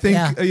 Yeah. I think,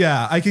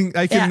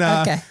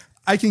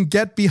 I can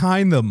get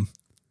behind them.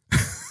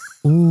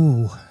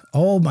 Ooh.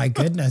 Oh my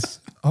goodness.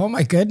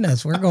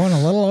 We're going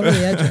a little over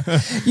the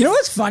edge. You know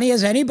what's funny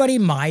is anybody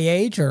my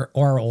age or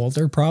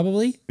older,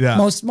 probably. Yeah.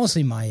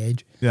 Mostly my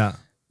age. Yeah.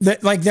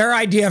 Their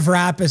idea of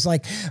rap is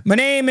like, my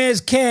name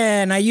is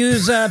Ken, I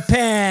use a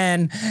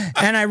pen,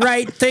 and I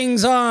write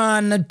things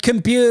on the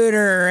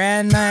computer,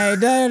 and I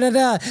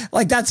da-da-da.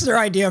 Like, that's their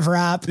idea of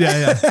rap.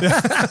 Yeah.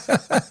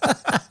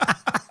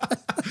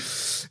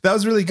 That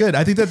was really good.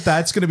 I think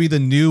that's going to be the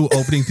new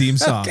opening theme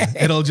song. Okay.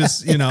 It'll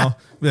just, be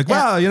like,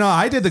 wow,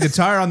 I did the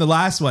guitar on the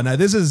last one.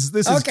 This is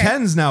okay.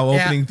 Ken's now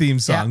opening theme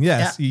song.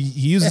 Yes, he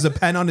uses a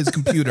pen on his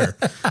computer.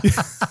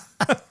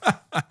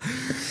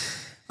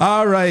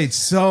 All right.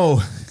 So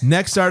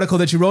next article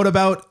that you wrote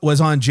about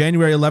was on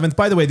January 11th.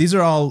 By the way, these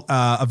are all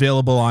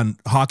available on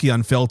Hockey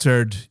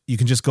Unfiltered. You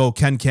can just go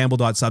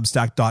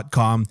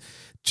kencampbell.substack.com.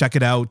 Check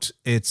it out.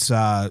 It's,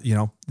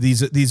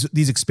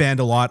 these expand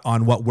a lot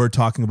on what we're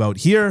talking about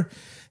here.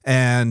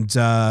 And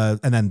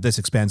then this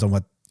expands on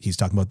what he's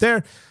talking about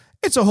there.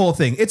 It's a whole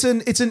thing. It's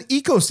an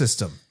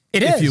ecosystem,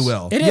 if you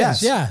will. It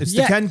is, yeah. It's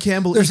the Ken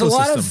Campbell There's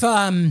ecosystem. There's a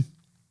lot of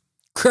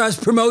cross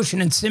promotion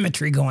and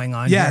symmetry going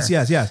on. Yes.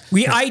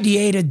 We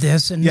ideated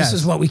this, and this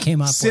is what we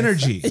came up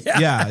Synergy. with.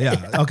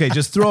 Yeah. Okay,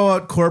 just throw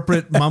out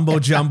corporate mumbo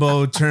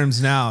jumbo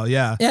terms now.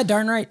 Yeah. Yeah,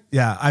 darn right.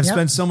 Yeah, I've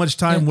spent so much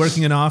time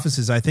working in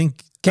offices. I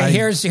think. Okay,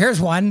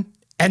 here's one,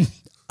 and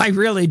I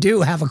really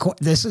do have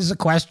this is a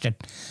question.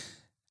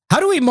 How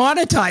do we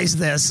monetize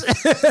this?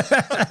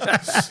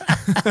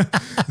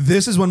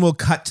 This is when we'll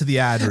cut to the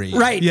ad read.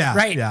 Right.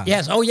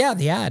 Yes. Oh, yeah,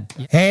 the ad.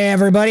 Hey,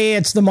 everybody.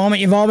 It's the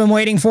moment you've all been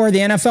waiting for. The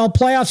NFL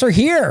playoffs are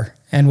here.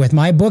 And with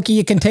MyBookie,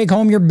 you can take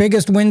home your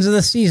biggest wins of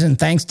the season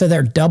thanks to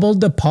their double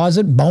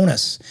deposit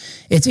bonus.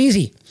 It's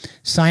easy.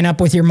 Sign up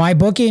with your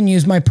MyBookie and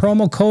use my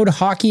promo code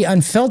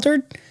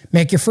HockeyUnfiltered.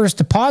 Make your first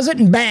deposit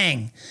and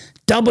bang,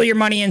 double your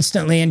money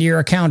instantly into your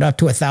account up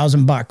to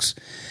 $1,000.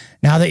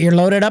 Now that you're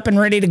loaded up and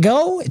ready to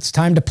go, it's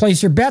time to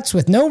place your bets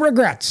with no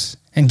regrets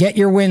and get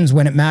your wins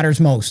when it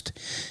matters most.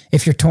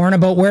 If you're torn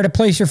about where to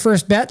place your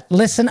first bet,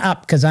 listen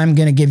up because I'm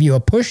going to give you a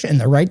push in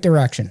the right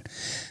direction.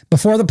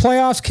 Before the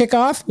playoffs kick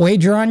off,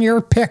 wager on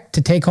your pick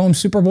to take home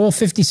Super Bowl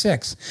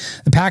 56.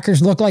 The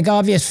Packers look like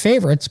obvious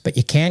favorites, but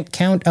you can't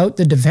count out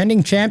the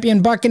defending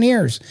champion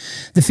Buccaneers.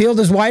 The field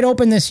is wide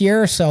open this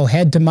year, so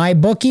head to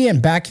MyBookie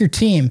and back your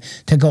team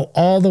to go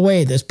all the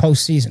way this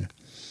postseason.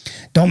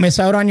 Don't miss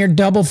out on your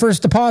double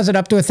first deposit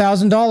up to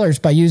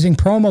 $1,000 by using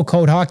promo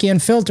code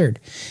HockeyUnfiltered.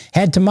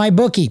 Head to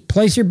MyBookie,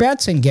 place your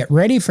bets, and get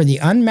ready for the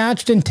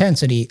unmatched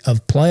intensity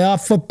of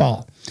playoff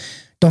football.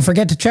 Don't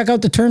forget to check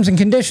out the terms and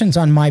conditions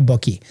on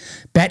MyBookie.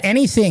 Bet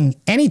anything,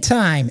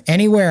 anytime,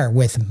 anywhere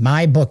with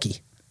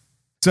MyBookie.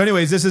 So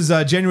anyways, this is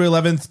January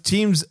 11th.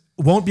 Teams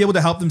won't be able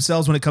to help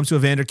themselves when it comes to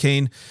Evander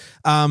Kane.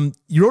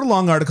 You wrote a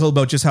long article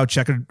about just how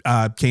checkered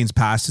Kane's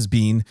past has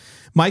been.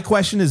 My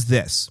question is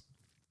this.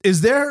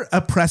 Is there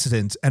a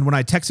precedent? And when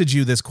I texted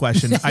you this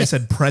question, I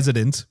said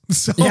president.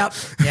 So Yep.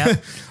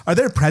 are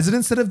there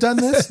presidents that have done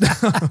this?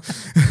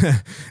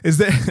 Is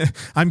there?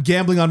 I'm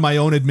gambling on my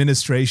own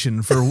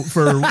administration for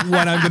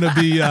when I'm going to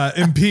be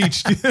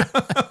impeached.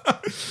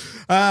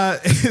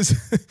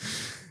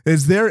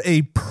 Is there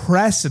a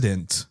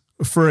precedent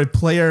for a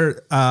player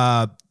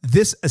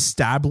this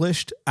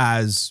established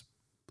as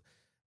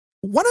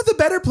one of the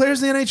better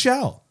players in the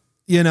NHL?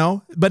 You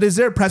know, but is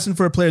there a precedent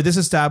for a player this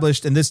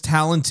established and this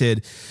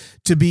talented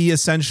to be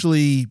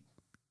essentially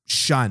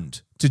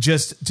shunned, to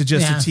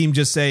a team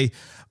just say,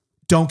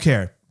 don't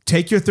care,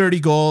 take your 30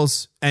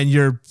 goals and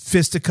your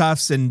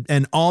fisticuffs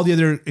and all the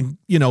other,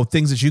 you know,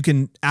 things that you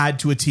can add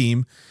to a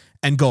team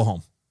and go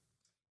home?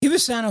 He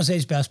was San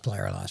Jose's best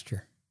player last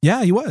year.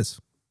 Yeah, he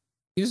was.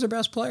 He was their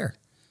best player.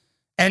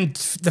 And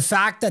the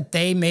fact that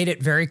they made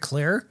it very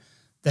clear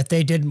that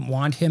they didn't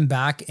want him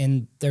back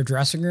in their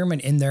dressing room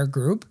and in their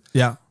group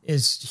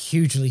is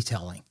hugely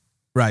telling.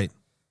 Right.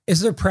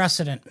 Is there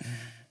precedent?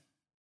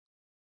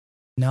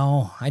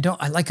 No, I don't.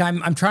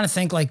 I'm trying to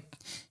think like,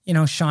 you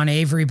know, Sean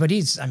Avery, but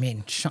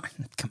Sean,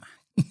 come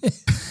on.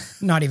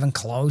 Not even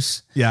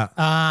close. Yeah.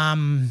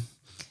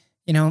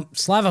 You know,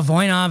 Slava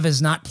Voinov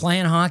is not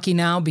playing hockey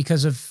now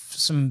because of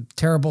some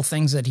terrible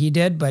things that he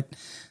did, but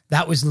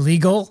that was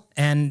legal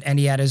and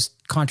he had his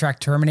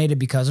contract terminated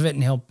because of it,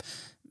 and he'll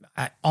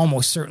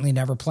almost certainly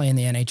never play in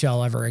the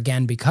NHL ever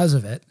again because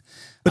of it.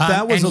 But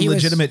that was a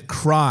legitimate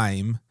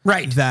crime,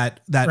 right? That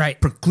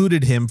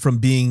precluded him from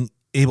being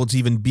able to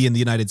even be in the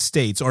United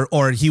States,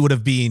 or he would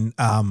have been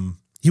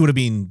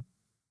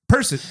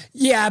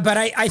Yeah, but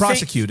I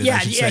prosecuted.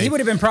 Think, he would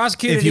have been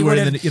prosecuted if he were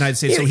in the United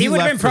States. He would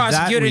have been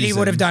prosecuted. He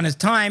would have done his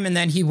time, and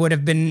then he would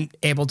have been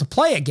able to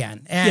play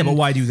again. And, but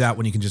why do that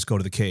when you can just go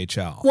to the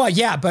KHL? Well,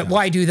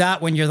 why do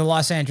that when you're the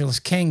Los Angeles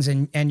Kings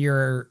and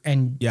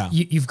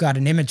you've got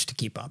an image to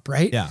keep up,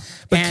 right? Yeah,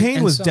 but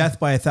Kane was death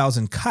by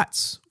 1,000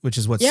 cuts, which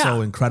is what's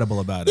so incredible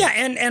about it. Yeah,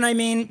 and I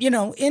mean, you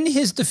know, in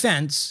his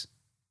defense,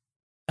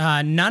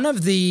 none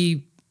of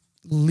the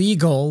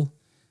legal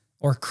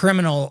or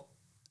criminal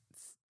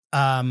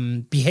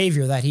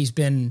behavior that he's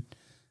been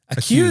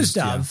accused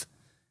of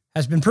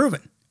has been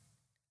proven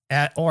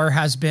or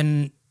has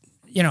been,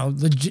 you know,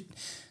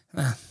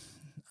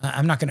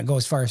 I'm not going to go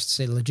as far as to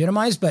say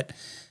legitimized, but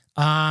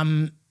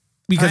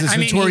because it's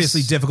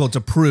notoriously difficult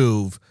to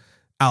prove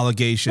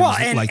allegations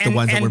like the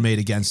ones that were made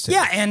against him.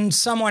 Yeah, and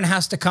someone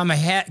has to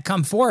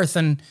come forth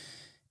and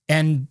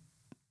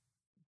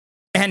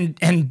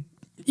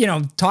you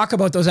know, talk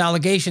about those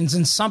allegations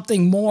in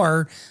something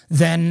more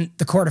than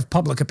the court of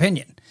public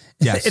opinion.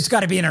 Yes. It's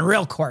got to be in a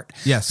real court.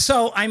 Yes.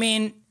 So, I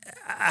mean,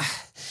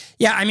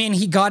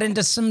 he got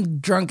into some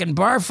drunken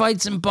bar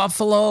fights in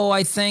Buffalo,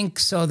 I think.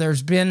 So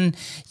there's been,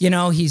 you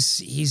know,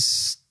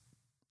 he's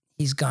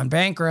gone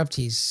bankrupt.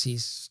 He's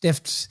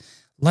stiffed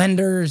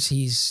lenders.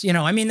 He's, you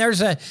know, I mean,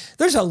 there's a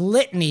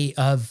litany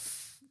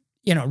of,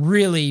 you know,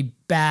 really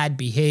bad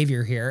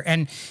behavior here.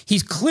 And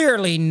he's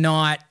clearly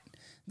not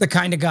the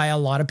kind of guy a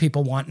lot of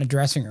people want in a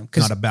dressing room.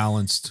 Not a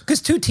balanced.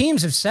 Because two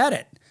teams have said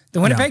it.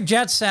 The Winnipeg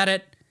Jets said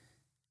it,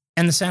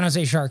 and the San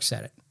Jose Sharks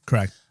said it.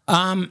 Correct.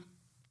 So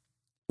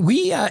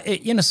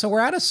we're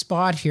at a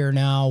spot here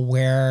now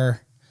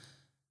where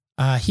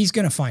he's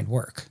going to find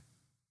work.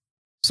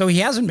 So he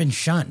hasn't been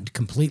shunned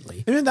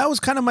completely. I mean, that was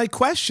kind of my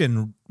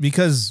question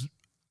because,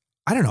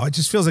 I don't know, it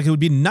just feels like it would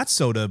be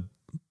nutso to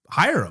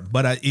hire him.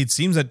 But it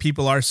seems that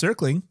people are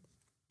circling.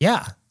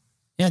 Yeah.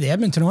 Yeah, the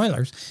Edmonton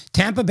Oilers.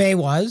 Tampa Bay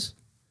was.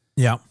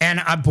 Yeah. And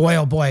boy,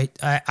 oh boy,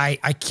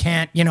 I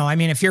can't, you know, I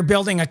mean, if you're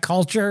building a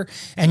culture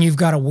and you've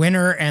got a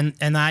winner and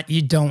that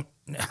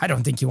I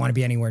don't think you want to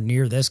be anywhere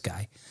near this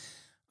guy.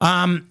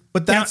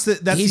 But that's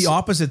the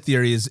opposite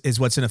theory is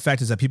what's in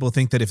effect is that people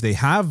think that if they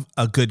have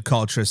a good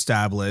culture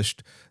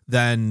established,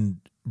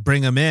 then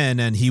bring him in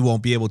and he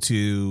won't be able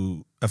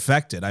to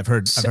affect it. I've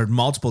heard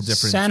multiple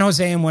different. San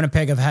Jose and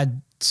Winnipeg have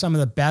had some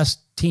of the best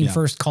team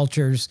first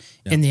cultures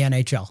in the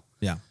NHL.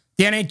 Yeah.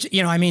 The NHL,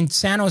 you know, I mean,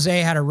 San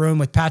Jose had a room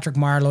with Patrick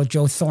Marleau,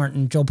 Joe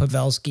Thornton, Joe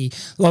Pavelski,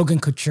 Logan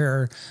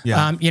Couture,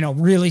 you know,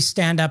 really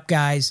stand-up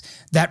guys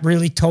that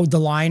really towed the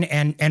line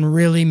and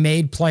really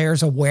made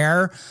players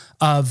aware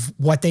of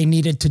what they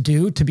needed to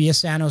do to be a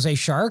San Jose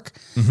Shark.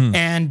 Mm-hmm.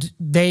 And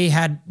they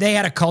had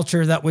a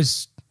culture that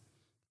was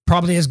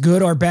probably as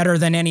good or better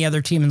than any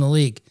other team in the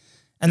league.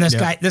 And this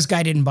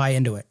guy didn't buy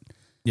into it.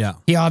 Yeah.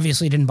 He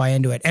obviously didn't buy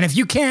into it. And if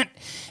you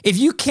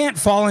can't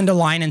fall into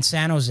line in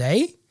San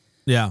Jose,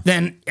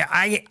 then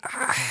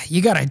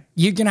you're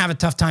gonna have a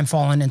tough time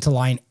falling into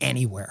line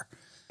anywhere.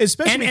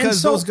 Especially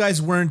because those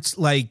guys weren't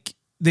like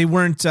they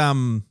weren't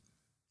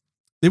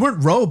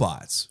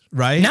robots,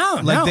 right?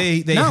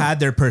 They had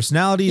their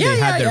personality, they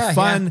had their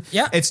fun.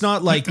 Yeah. It's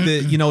not like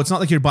it's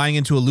not like you're buying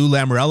into a Lou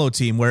Lamoriello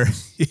team where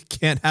you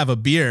can't have a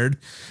beard,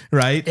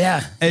 right?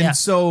 Yeah. And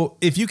so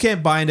if you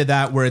can't buy into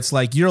that where it's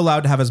like you're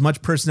allowed to have as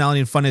much personality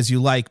and fun as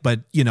you like,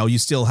 but you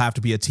still have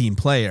to be a team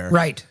player.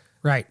 Right.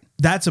 Right.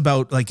 That's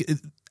about like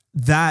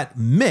that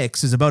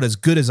mix is about as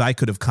good as I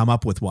could have come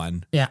up with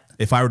one. Yeah.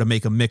 If I were to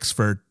make a mix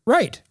for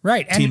right.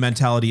 team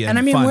mentality and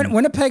I mean, fun.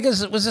 Winnipeg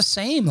was the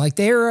same. Like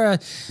they're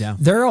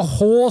a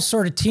whole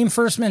sort of team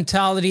first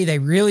mentality. They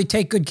really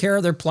take good care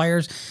of their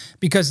players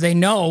because they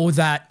know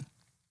that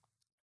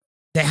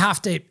they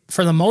have to,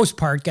 for the most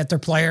part, get their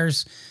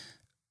players,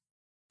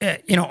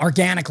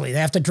 organically. They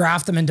have to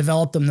draft them and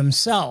develop them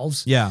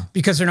themselves. Yeah.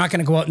 Because they're not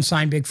going to go out and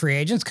sign big free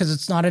agents because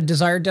it's not a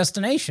desired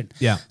destination.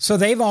 Yeah. So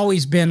they've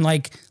always been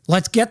like,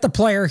 let's get the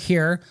player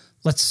here.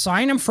 Let's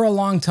sign him for a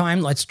long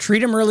time. Let's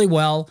treat him really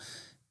well.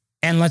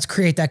 And let's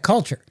create that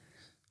culture.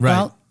 Right.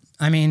 Well,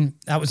 I mean,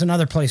 that was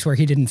another place where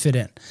he didn't fit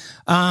in.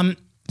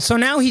 So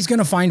now he's going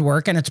to find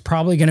work, and it's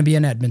probably going to be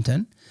in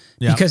Edmonton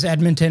because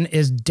Edmonton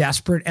is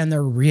desperate and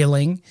they're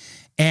reeling.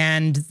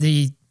 And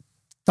the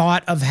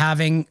thought of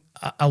having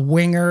a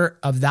winger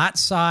of that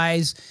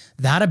size,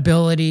 that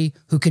ability,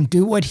 who can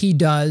do what he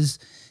does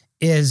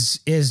is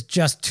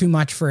just too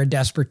much for a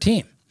desperate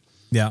team.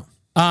 Yeah.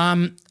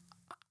 I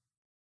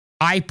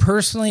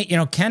personally,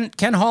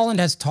 Ken Holland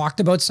has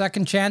talked about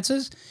second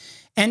chances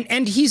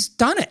and he's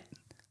done it.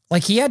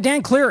 Like he had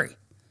Dan Cleary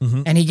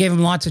and he gave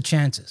him lots of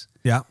chances.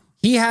 Yeah.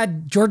 He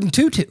had Jordan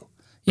Tutu.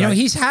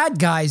 He's had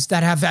guys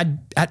that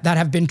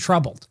have been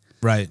troubled.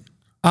 Right.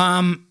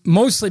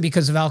 Mostly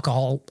because of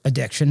alcohol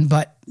addiction,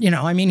 but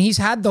he's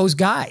had those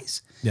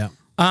guys. Yeah.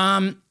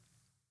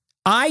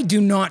 I do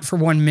not for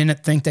 1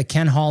 minute think that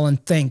Ken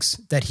Holland thinks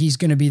that he's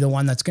going to be the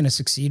one that's going to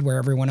succeed where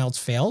everyone else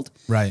failed.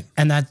 Right.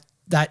 And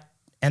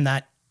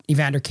that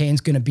Evander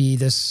Kane's going to be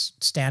this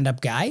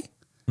stand-up guy.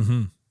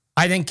 Mm-hmm.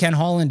 I think Ken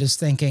Holland is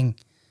thinking,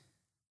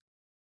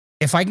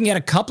 if I can get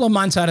a couple of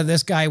months out of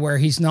this guy where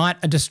he's not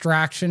a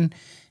distraction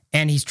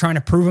and he's trying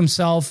to prove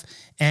himself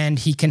and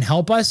he can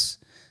help us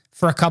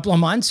for a couple of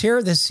months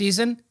here this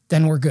season,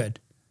 then we're good.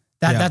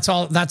 That's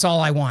all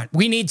I want.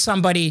 We need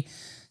somebody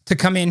to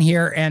come in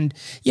here and,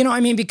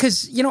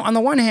 because, on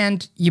the one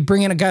hand, you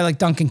bring in a guy like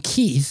Duncan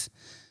Keith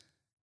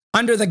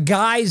under the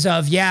guise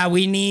of,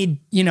 we need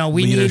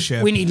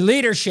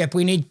leadership,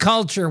 we need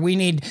culture, we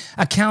need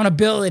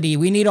accountability,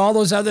 we need all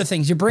those other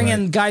things. You bring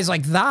in guys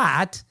like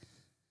that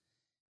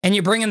and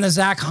you bring in the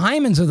Zach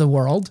Hymans of the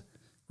world,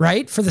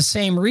 right? For the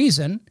same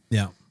reason.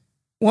 Yeah.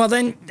 Well,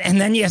 then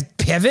you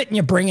pivot and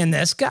you bring in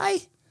this guy.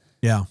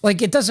 Yeah.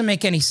 Like it doesn't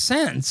make any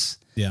sense.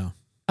 Yeah.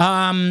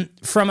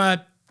 From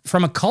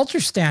a culture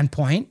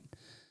standpoint,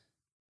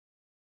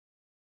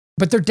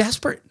 but they're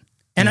desperate.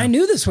 And I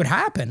knew this would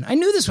happen.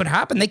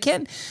 They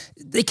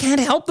can't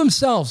help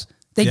themselves.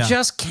 They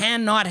just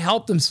cannot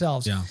help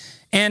themselves. Yeah.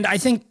 And I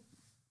think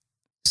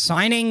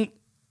signing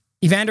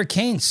Evander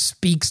Kane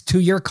speaks to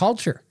your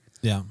culture.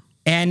 Yeah.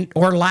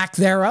 Or lack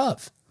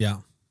thereof. Yeah.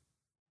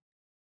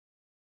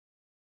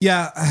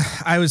 Yeah.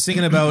 I was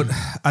thinking about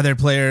other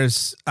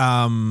players.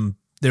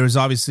 There was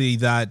obviously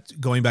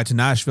that going back to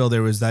Nashville,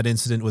 there was that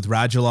incident with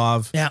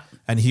Radulov. Yeah.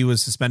 And he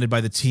was suspended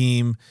by the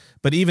team.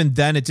 But even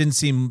then it didn't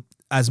seem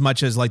as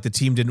much as like the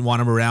team didn't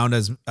want him around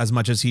as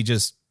much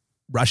as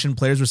Russian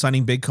players were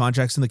signing big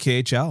contracts in the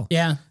KHL.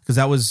 Yeah. Because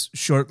that was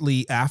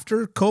shortly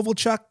after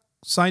Kovalchuk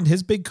signed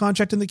his big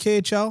contract in the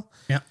KHL.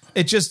 Yeah.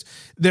 It just,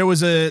 there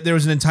was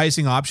an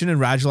enticing option and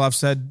Radulov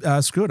said,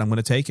 screw it, I'm going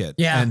to take it.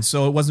 Yeah. And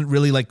so it wasn't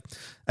really like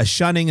a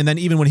shunning. And then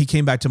even when he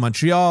came back to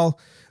Montreal,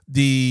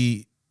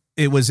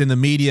 it was in the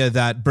media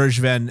that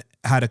Bergevin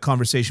had a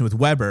conversation with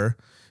Weber,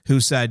 who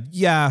said,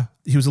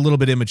 he was a little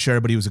bit immature,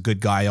 but he was a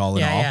good guy all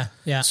in all.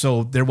 Yeah.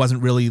 So there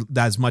wasn't really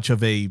as much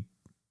of a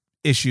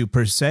issue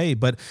per se.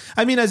 But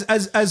I mean, I'm going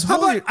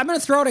to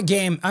throw out a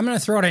game. I'm going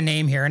to throw out a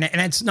name here, and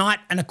it's not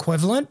an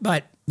equivalent,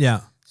 but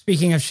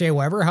speaking of Shea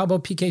Weber, how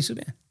about PK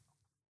Subban?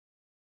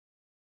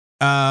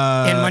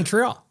 In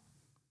Montreal.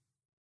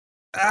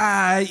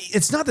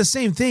 It's not the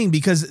same thing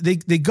because they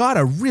got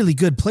a really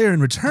good player in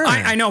return.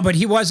 I know, but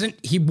he wasn't.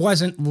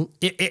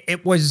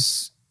 It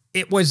was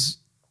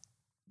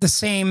the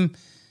same.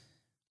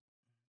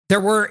 There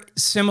were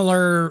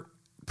similar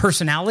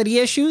personality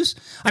issues.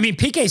 I mean,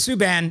 PK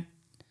Subban,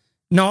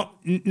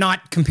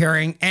 not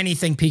comparing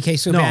anything PK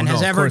Subban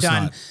has ever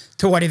done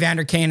to what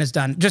Evander Kane has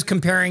done. Just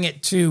comparing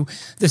it to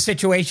the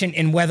situation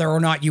in whether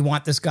or not you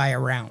want this guy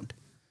around.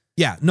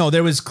 Yeah, no,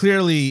 there was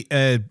clearly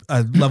a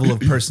level of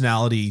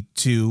personality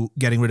to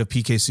getting rid of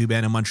PK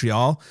Subban in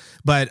Montreal.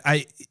 But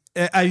I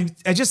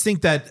just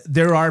think that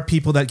there are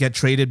people that get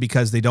traded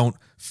because they don't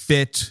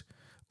fit,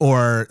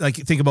 or like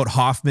think about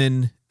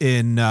Hoffman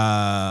in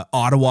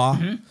Ottawa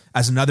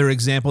as another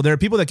example. There are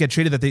people that get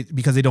traded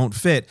because they don't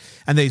fit,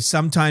 and they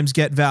sometimes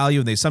get value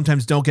and they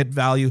sometimes don't get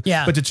value.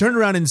 Yeah. But to turn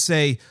around and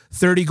say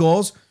 30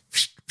 goals,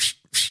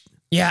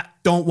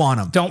 don't want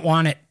them. Don't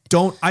want it.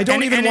 I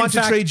don't even want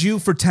to trade you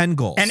for 10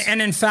 goals. And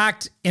in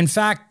fact,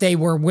 they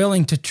were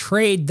willing to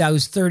trade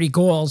those 30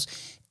 goals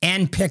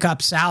and pick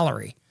up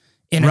salary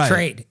in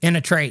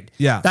a trade.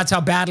 Yeah. That's how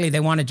badly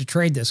they wanted to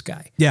trade this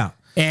guy. Yeah.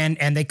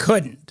 And they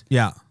couldn't.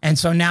 Yeah. And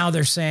so now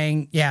they're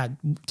saying,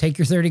 take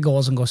your 30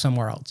 goals and go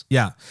somewhere else.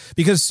 Yeah.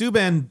 Because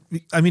Subban,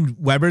 I mean,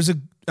 Weber's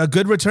a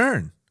good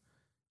return.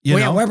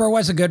 Weber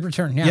was a good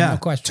return. Yeah, no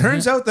question.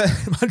 Turns out that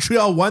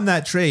Montreal won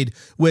that trade,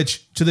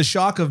 which to the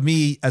shock of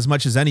me as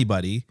much as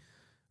anybody,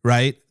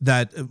 right?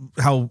 That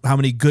how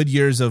many good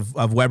years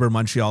of Weber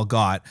Montreal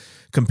got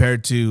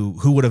compared to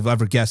who would have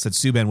ever guessed that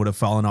Subban would have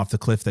fallen off the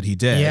cliff that he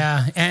did.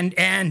 Yeah, and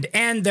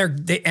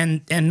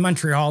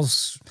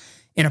Montreal's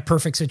in a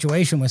perfect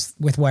situation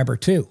with Weber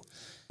too.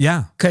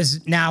 Yeah,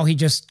 because now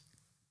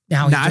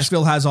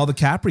Nashville has all the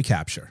cap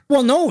recapture.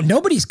 Well, no,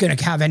 nobody's going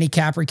to have any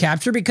cap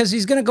recapture because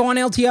he's going to go on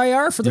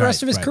LTIR for the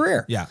rest of his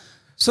career. Yeah.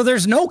 So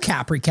there's no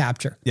cap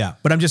recapture. Yeah.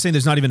 But I'm just saying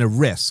there's not even a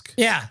risk.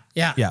 Yeah.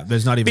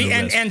 There's not even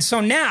a risk. And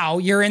so now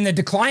you're in the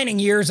declining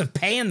years of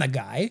paying the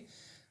guy,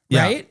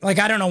 right? Like,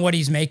 I don't know what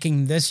he's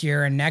making this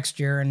year and next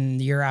year and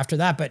the year after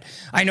that, but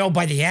I know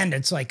by the end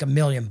it's like $1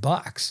 million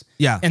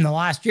in the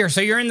last year.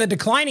 So you're in the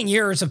declining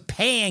years of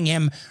paying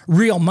him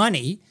real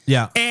money.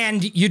 Yeah.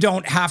 And you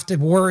don't have to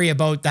worry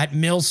about that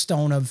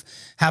millstone of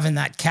having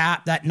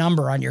that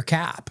number on your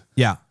cap.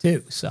 Yeah.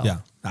 Too. So yeah,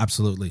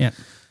 absolutely. Yeah.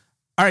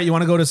 All right. You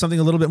want to go to something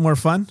a little bit more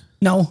fun?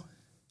 No.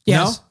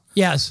 Yes. No?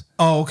 Yes.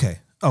 Oh, okay.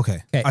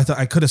 I thought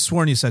I could have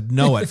sworn you said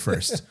no at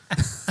first.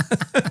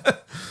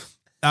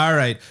 All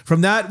right.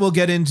 From that, we'll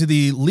get into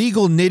the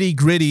legal nitty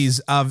gritties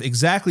of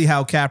exactly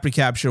how cap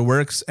recapture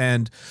works.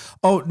 And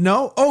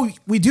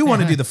we do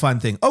want to do the fun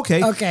thing.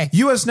 Okay.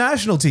 U.S.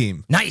 national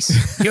team.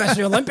 Nice. U.S.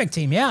 Olympic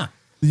team. Yeah.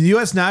 The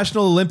U.S.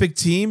 National Olympic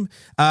Team.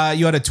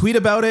 You had a tweet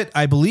about it.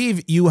 I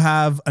believe you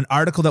have an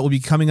article that will be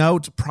coming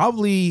out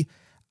probably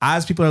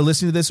as people are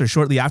listening to this or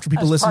shortly after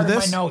people listen to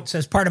this.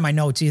 As part of my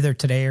notes, either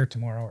today or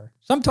tomorrow or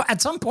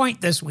at some point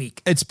this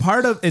week. It's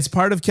part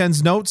of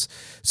Ken's notes.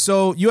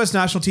 So U.S.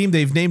 national team,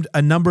 they've named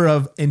a number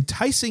of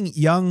enticing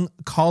young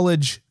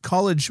college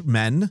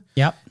men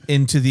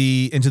into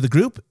the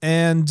group.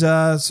 And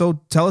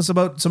so tell us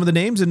about some of the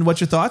names and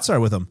what your thoughts are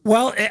with them.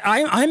 Well,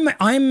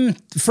 I'm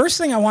first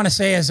thing I want to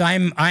say is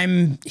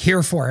I'm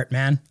here for it,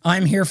 man.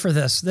 I'm here for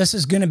this. This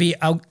is going to be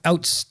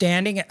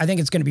outstanding. I think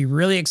it's going to be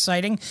really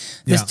exciting.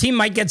 This team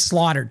might get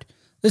slaughtered.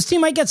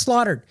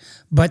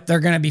 But they're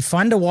going to be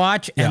fun to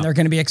watch and they're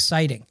going to be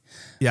exciting.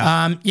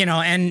 Yeah.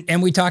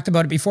 And we talked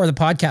about it before the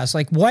podcast.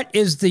 Like, what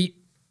is the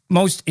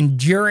most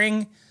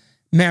enduring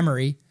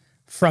memory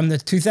from the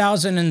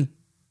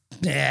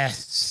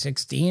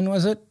 2016,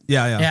 was it?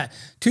 Yeah.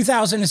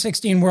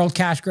 2016 World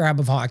Cash Grab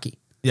of hockey.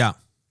 Yeah.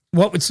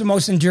 What was the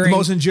most enduring? The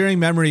most enduring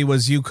memory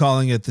was you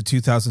calling it the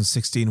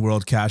 2016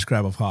 World Cash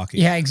Grab of hockey.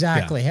 Yeah,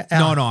 exactly. Yeah.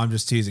 No, I'm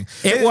just teasing.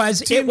 It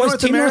was Team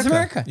North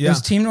America. Yeah. It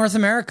was Team North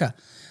America.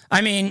 I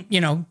mean,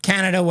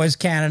 Canada was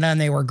Canada and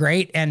they were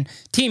great. And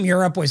Team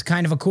Europe was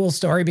kind of a cool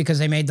story because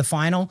they made the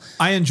final.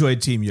 I enjoyed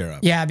Team Europe.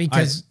 Yeah,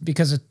 because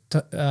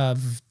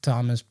of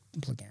Thomas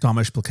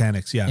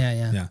Plekanec.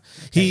 Yeah.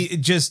 He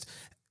just,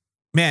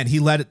 man, he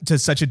led to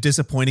such a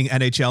disappointing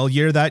NHL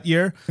year that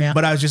year. Yeah.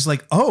 But I was just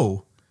like,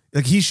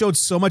 he showed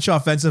so much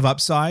offensive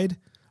upside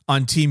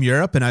on Team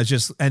Europe. And I was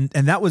just, and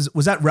that was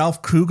that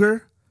Ralph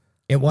Kruger?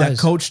 It was. That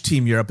coached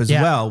Team Europe as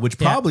well, which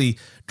probably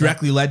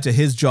directly led to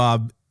his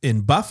job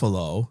in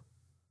Buffalo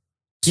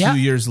 2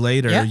 years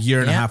later, a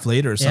year and a half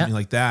later or something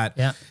like that.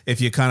 Yeah.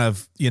 If you kind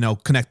of,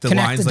 connect the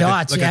lines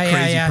dots. like a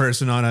crazy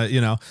person on a,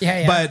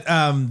 But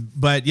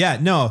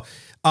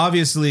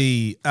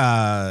obviously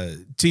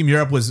Team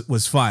Europe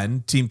was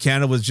fun. Team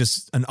Canada was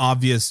just an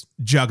obvious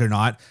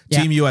juggernaut.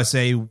 Yeah. Team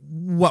USA,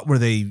 what were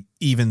they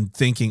even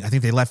thinking? I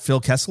think they left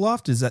Phil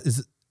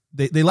Kesseloff.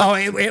 They left. Oh,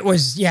 it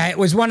was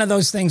one of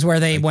those things where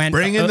they went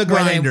bring in the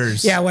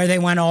grinders. Where they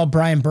went all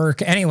Brian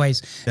Burke.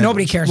 Anyways,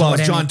 nobody cares. Well,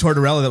 it's John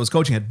Tortorella that was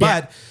coaching it,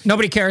 but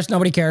nobody caars.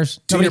 Nobody cares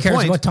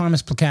about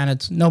Thomas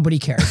Plekanec. Nobody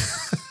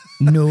cares.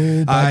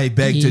 Nobody. I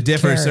beg to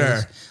differ,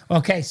 sir.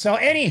 Okay, so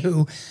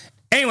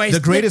anyways, the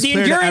greatest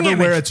player to ever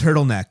wear a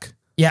turtleneck.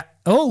 Yeah.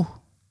 Oh,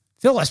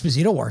 Phil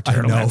Esposito wore a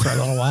turtleneck for a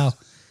little while.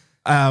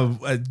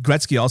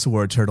 Gretzky also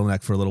wore a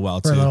turtleneck for a little while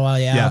too.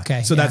 Yeah.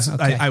 Okay. So that's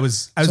okay. I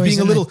was being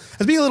a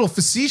little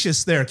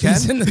facetious there, Ken.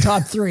 He's in the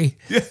top three.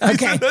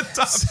 Okay.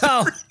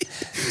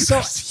 So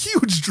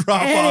huge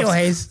drop off.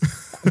 Anyways,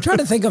 I'm trying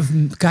to think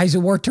of guys who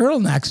wore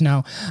turtlenecks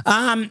now.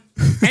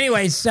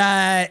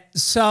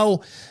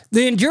 So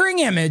the enduring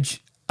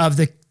image of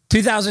the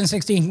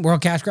 2016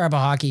 World Cash Grab of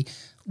hockey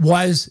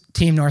was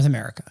Team North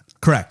America.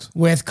 Correct.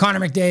 With Connor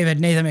McDavid,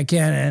 Nathan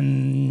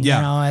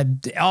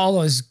McKinnon, all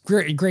those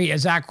great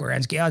Zach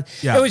Werenski.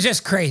 It was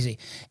just crazy.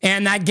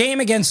 And that game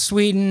against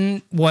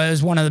Sweden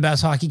was one of the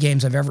best hockey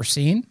games I've ever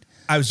seen.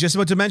 I was just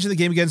about to mention the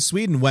game against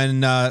Sweden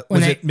when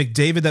it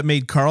McDavid that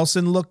made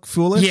Carlson look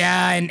foolish?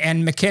 Yeah,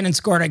 and McKinnon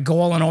scored a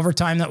goal in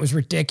overtime that was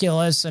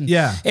ridiculous. And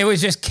it was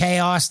just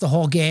chaos the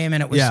whole game,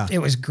 and it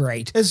was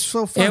great. It's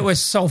so fun. It was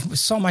so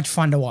much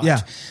fun to watch.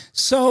 Yeah.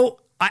 So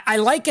I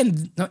like,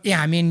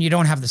 I mean, you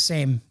don't have the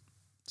same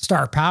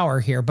star power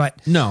here,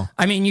 but no,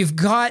 I mean, you've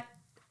got,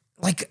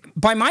 like,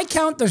 by my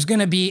count, there's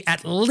going to be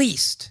at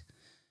least,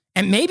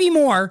 and maybe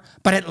more,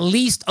 but at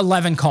least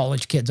 11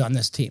 college kids on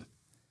this team.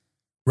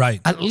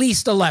 Right. At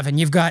least 11.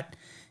 You've got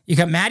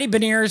Matty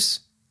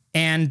Beniers,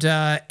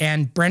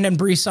 and Brendan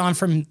Brisson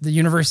from the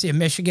University of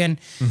Michigan.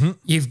 Mm-hmm.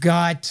 You've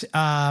got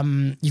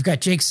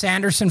Jake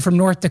Sanderson from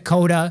North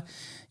Dakota.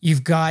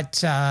 You've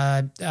got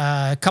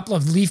a couple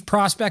of Leaf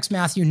prospects,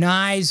 Matthew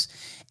Nyes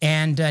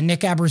and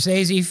Nick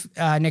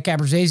Abruzzese. Nick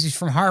Abruzzese's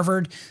from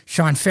Harvard.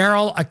 Sean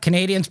Farrell, a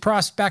Canadians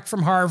prospect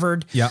from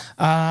Harvard.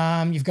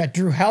 Yeah. You've got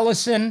Drew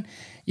Hellison.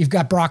 You've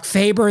got Brock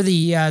Faber.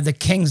 The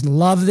Kings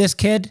love this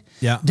kid.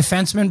 Yeah.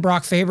 Defenseman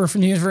Brock Faber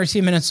from the University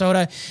of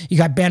Minnesota. You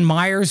got Ben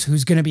Myers,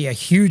 who's going to be a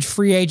huge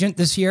free agent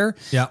this year.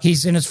 Yeah.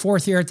 He's in his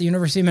 4th year at the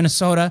University of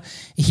Minnesota.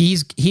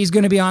 He's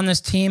going to be on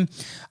this team.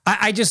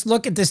 I just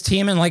look at this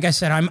team and, like I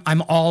said,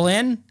 I'm all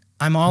in.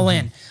 I'm all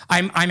in.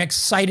 I'm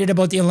excited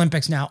about the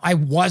Olympics now. I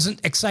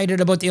wasn't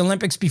excited about the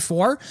Olympics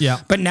before.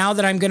 Yeah. But now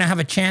that I'm going to have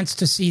a chance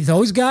to see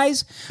those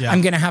guys, I'm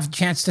going to have a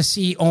chance to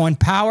see Owen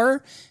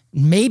Power,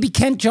 maybe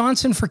Kent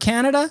Johnson for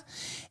Canada.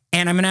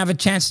 And I'm going to have a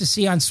chance to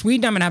see on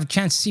Sweden. I'm going to have a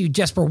chance to see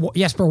Jesper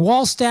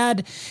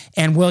Wallstad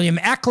and William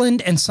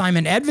Eklund and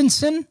Simon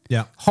Edvinsson.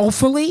 Yeah.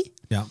 Hopefully.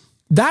 Yeah.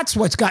 That's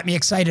what's got me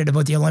excited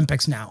about the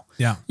Olympics now.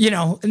 Yeah.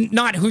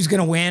 Not who's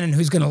going to win and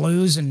who's going to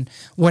lose and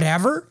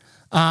whatever.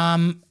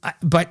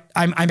 But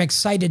I'm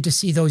excited to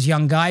see those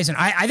young guys. And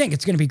I think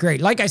it's going to be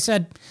great. Like I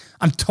said,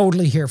 I'm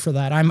totally here for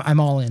that. I'm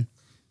all in.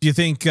 Do you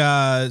think,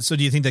 do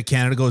you think that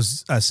Canada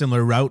goes a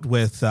similar route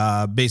with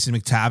Mason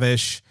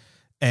McTavish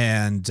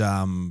and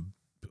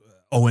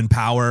Owen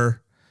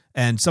Power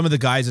and some of the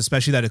guys,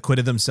 especially that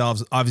acquitted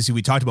themselves? Obviously,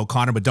 we talked about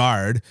Connor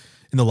Bedard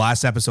in the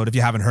last episode. If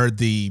you haven't heard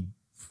the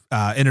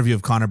interview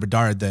of Connor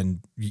Bedard,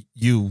 then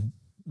you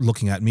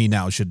looking at me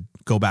now should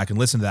go back and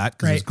listen to that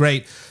because it's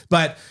great.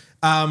 But,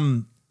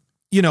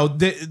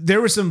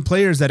 there were some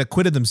players that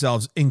acquitted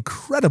themselves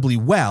incredibly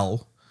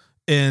well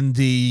in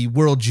the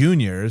World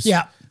Juniors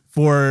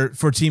for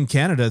Team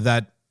Canada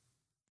that,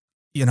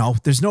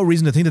 there's no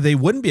reason to think that they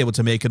wouldn't be able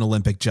to make an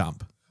Olympic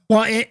jump.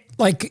 Well,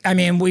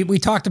 we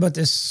talked about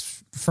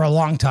this for a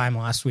long time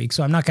last week,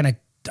 so I'm not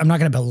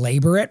gonna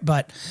belabor it.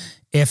 But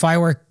if I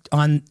were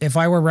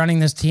running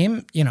this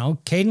team,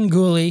 Caden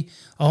Gooley,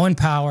 Owen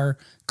Power,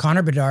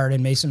 Connor Bedard,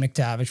 and Mason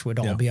McTavish would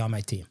all be on my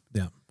team.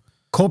 Yeah,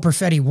 Cole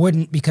Perfetti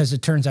wouldn't because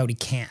it turns out he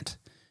can't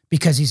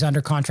because he's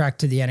under contract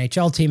to the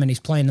NHL team and he's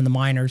playing in the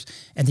minors,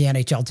 and the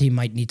NHL team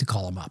might need to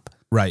call him up.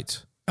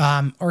 Right.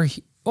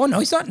 Oh no,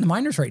 he's not in the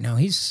minors right now.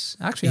 He's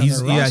actually on the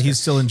roster. Yeah, he's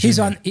still in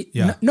junior.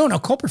 No,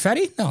 Cole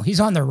Perfetti? No, he's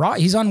on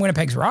he's on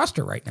Winnipeg's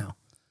roster right now.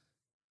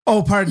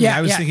 Oh, pardon me.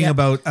 I was thinking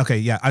about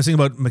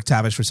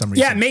McTavish for some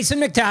reason. Yeah, Mason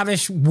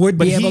McTavish would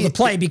be able to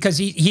play because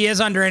he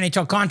is under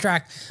NHL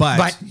contract,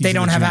 but they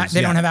don't have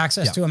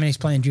access to him, and he's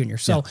playing junior.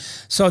 So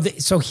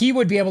he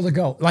would be able to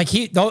go. Like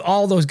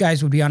all those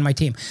guys would be on my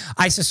team.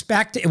 I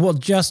suspect it will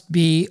just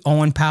be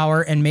Owen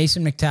Power and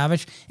Mason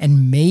McTavish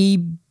and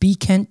maybe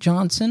Kent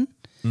Johnson.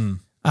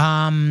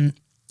 From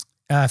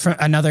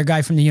another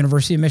guy from the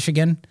University of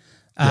Michigan.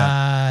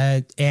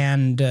 Just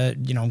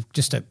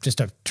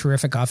a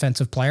terrific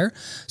offensive player.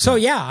 So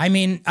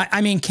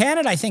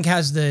Canada, I think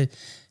they've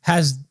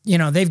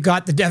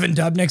got the Devin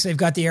Dubnyks, they've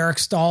got the Eric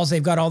Stahls,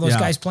 they've got all those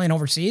guys playing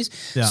overseas.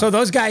 Yeah. So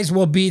those guys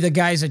will be the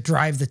guys that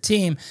drive the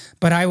team,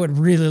 but I would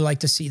really like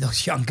to see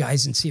those young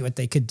guys and see what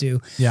they could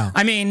do. Yeah.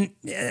 I mean,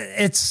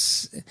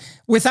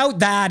 without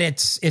that,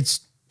 it's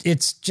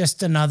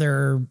just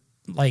another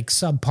like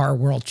subpar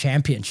world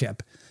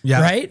championship.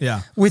 Yeah. Right?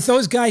 Yeah. With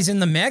those guys in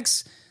the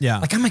mix. Yeah.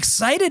 Like I'm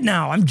excited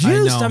now. I'm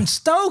juiced. I'm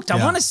stoked. I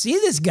want to see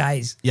these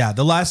guys. Yeah.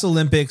 The last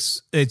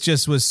Olympics, it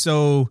just was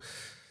so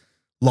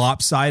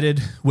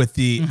lopsided with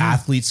the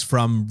athletes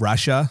from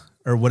Russia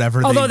or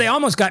whatever. Although they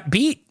almost got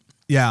beat.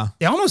 Yeah.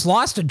 They almost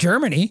lost to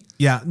Germany.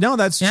 Yeah. No,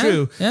 that's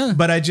true. Yeah.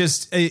 But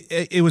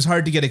it was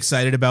hard to get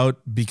excited about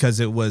because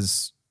it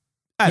was,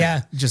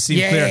 just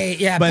seemed clear.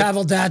 Yeah. But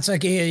Pavel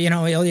Datsyuk,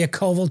 Ilya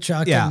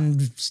Kovalchuk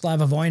and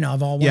Slava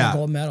Voinov all won a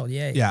gold medal.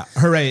 Yeah.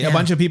 Hooray. Yeah. A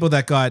bunch of people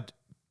that got,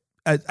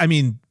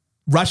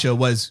 Russia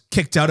was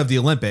kicked out of the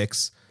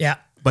Olympics. Yeah.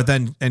 But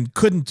then, and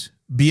couldn't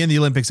be in the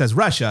Olympics as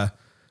Russia,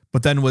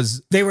 but then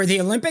they were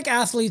the Olympic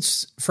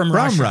athletes from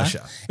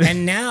Russia.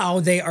 And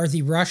now they are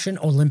the Russian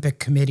Olympic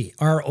Committee,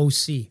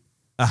 ROC.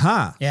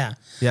 Uh-huh. Yeah.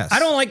 Yes. I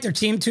don't like their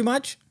team too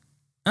much.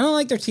 I don't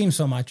like their team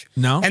so much.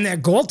 No. And their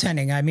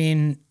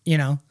goaltending,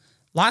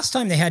 last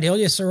time they had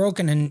Ilya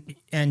Sorokin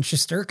and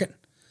Shesterkin.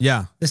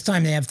 Yeah. This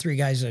time they have three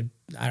guys that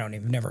I don't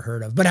even never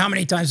heard of. But how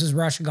many times has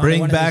Russia gone?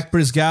 Bring back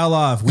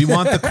Brizgalov. We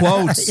want the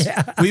quotes.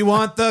 We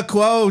want the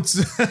quotes.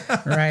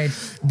 Right.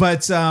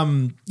 But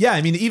even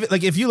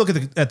like if you look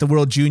at the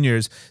World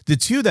Juniors, the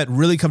two that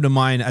really come to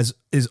mind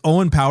is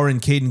Owen Power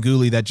and Caden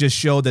Gooley that just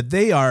show that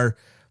they're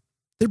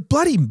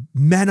bloody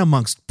men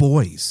amongst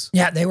boys.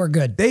 Yeah, they were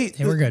good. They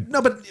were good.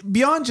 No, but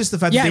beyond just the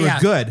fact that they were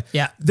good,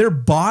 their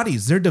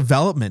bodies, their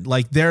development,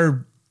 like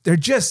they're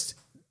just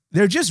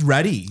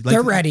ready. Like,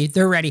 they're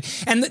ready.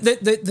 And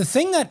the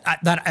thing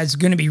that is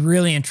going to be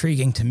really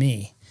intriguing to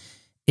me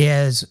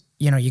is,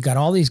 you got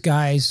all these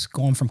guys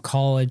going from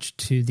college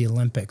to the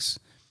Olympics.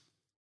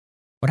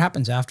 What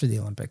happens after the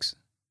Olympics?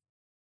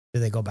 Do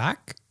they go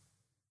back?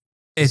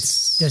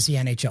 Does the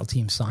NHL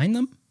team sign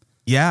them?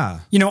 Yeah.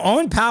 You know,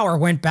 Owen Power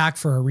went back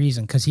for a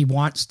reason because he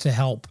wants to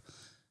help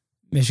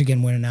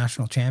Michigan win a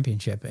national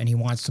championship and he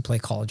wants to play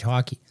college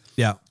hockey.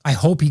 Yeah. I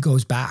hope he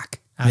goes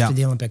back after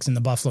the Olympics and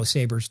the Buffalo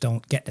Sabres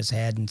don't get in his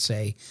head and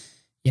say,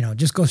 you know,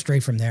 just go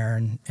straight from there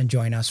and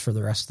join us for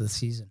the rest of the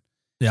season.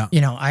 Yeah.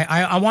 You know,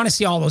 I want to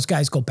see all those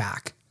guys go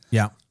back.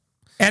 Yeah.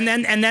 And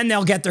then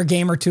they'll get their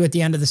game or two at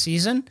the end of the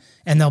season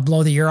and they'll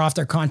blow the year off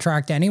their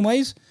contract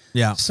anyways.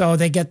 Yeah. So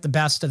they get the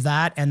best of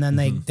that and then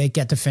they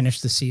get to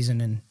finish the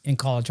season in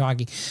college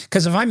hockey.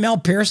 Because if I'm Mel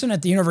Pearson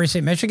at the University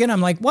of Michigan,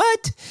 I'm like,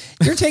 what?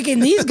 You're taking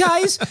these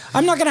guys?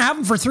 I'm not going to have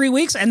them for 3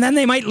 weeks and then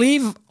they might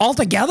leave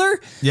altogether?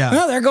 Yeah.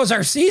 Well, there goes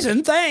our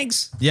season.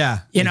 Thanks. Yeah.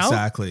 You know?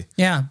 Exactly.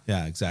 Yeah.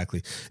 Yeah,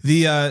 exactly.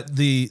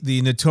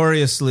 The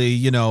notoriously,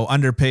 you know,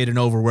 underpaid and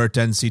overworked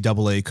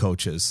NCAA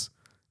coaches.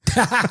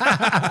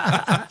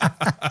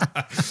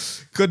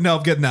 Couldn't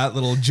help getting that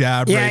little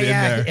jab right in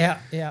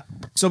there. Yeah.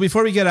 So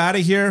before we get out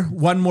of here,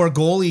 one more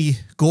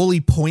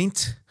goalie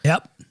point.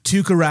 Yep.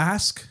 Tuukka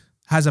Rask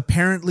has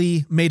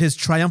apparently made his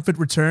triumphant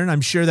return.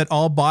 I'm sure that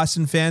all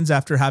Boston fans,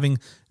 after having,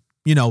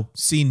 you know,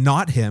 seen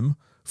not him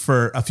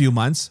for a few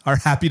months, are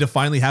happy to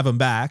finally have him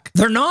back.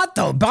 They're not,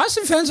 though.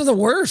 Boston fans are the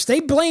worst.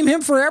 They blame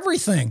him for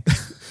everything.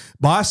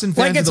 Boston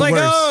fans like it's are the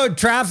like, worst. oh,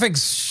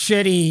 traffic's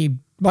shitty.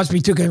 Must be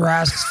Tuukka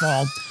Rask's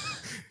fault.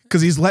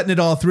 Because he's letting it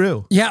all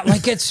through. Yeah,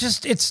 like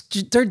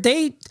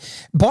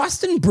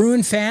Boston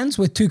Bruin fans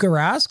with Tuukka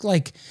Rask,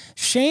 like,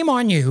 shame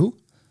on you.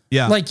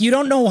 Yeah. Like, you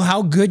don't know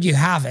how good you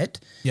have it.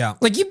 Yeah.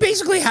 Like, you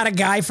basically had a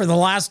guy for the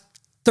last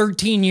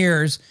 13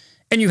 years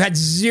and you had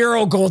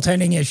zero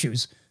goaltending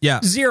issues.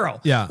 Yeah.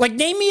 Zero. Yeah. Like,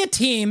 name me a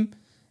team,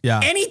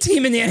 any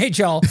team in the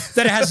NHL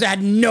that has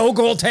had no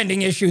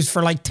goaltending issues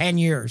for like 10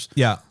 years.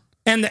 Yeah.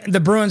 And the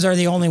Bruins are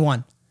the only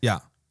one. Yeah.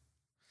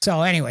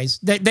 So anyways,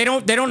 they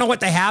don't know what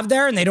they have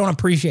there and they don't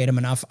appreciate him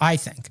enough, I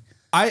think.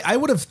 I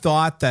would have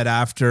thought that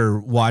after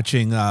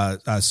watching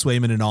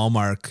Swayman and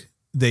Allmark,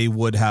 they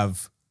would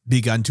have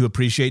begun to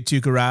appreciate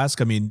Tuukka Rask.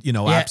 I mean, you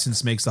know,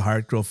 absence makes the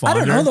heart grow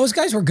fonder. I don't know. Those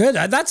guys were good.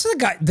 That's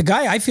the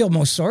guy I feel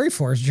most sorry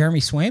for is Jeremy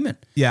Swayman.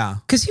 Yeah.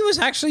 Because he was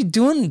actually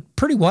doing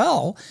pretty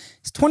well.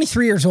 He's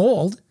 23 years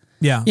old.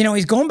 Yeah. You know,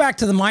 he's going back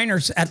to the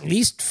minors at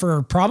least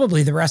for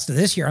probably the rest of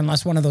this year,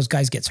 unless one of those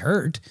guys gets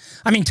hurt.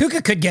 I mean,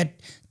 Tuukka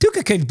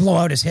could blow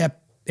out his hip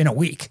in a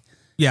week.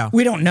 Yeah.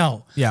 We don't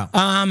know. Yeah.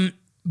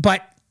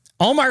 But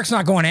Allmark's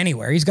not going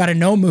anywhere. He's got a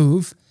no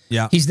move.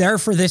 Yeah. He's there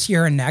for this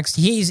year and next.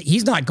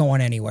 He's not going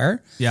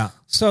anywhere. Yeah.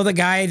 So the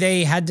guy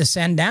they had to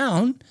send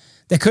down,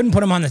 they couldn't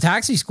put him on the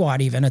taxi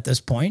squad even at this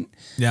point.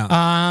 Yeah.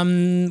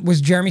 Was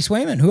Jeremy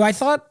Swayman, who I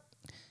thought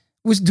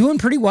was doing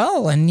pretty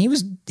well, and he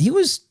was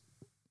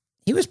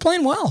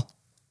playing well.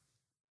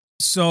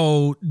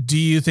 So do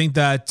you think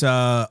that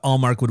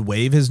Allmark would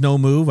waive his no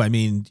move? I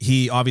mean,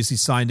 he obviously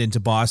signed into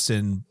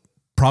Boston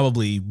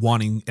probably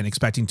wanting and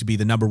expecting to be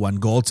the number one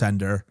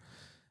goaltender.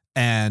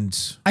 And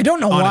I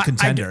don't know why. A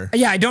contender.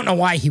 I don't know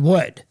why he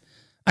would.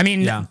 I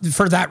mean,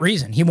 for that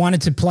reason, he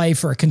wanted to play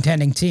for a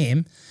contending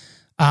team,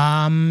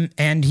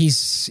 and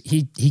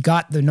he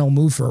got the no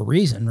move for a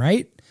reason,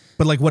 right?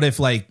 But like, what if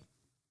like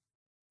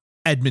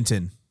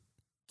Edmonton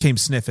came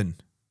sniffing,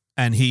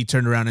 and he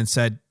turned around and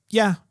said,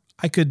 "Yeah,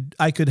 I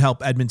could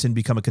help Edmonton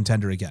become a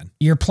contender again."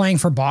 You're playing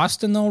for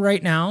Boston though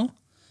right now.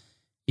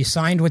 You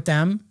signed with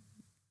them.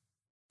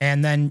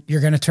 And then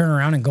you're going to turn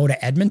around and go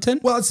to Edmonton?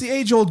 Well, it's the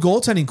age-old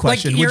goaltending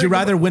question. Like, would you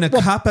rather win a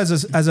cup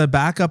as a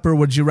backup, or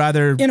would you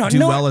rather do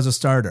well as a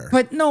starter?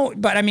 But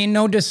I mean,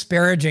 no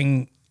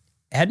disparaging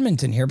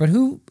Edmonton here, but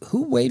who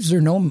waives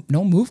their no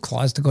move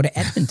clause to go to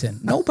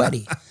Edmonton?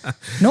 Nobody.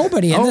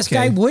 And this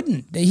guy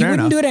wouldn't. He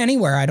wouldn't do it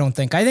anywhere, I don't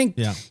think. I think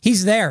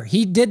he's there.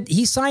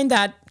 He signed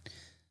that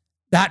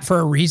for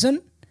a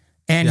reason,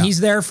 and he's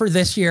there for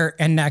this year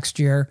and next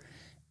year,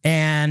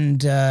 and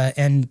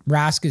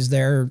Rask is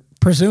there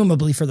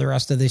presumably for the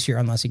rest of this year,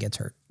 unless he gets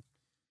hurt.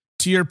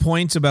 To your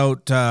point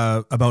about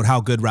how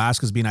good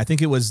Rask has been, I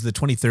think it was the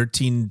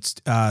 2013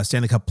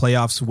 Stanley Cup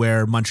playoffs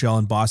where Montreal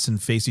and Boston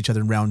faced each other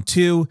in round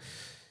 2,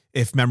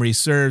 if memory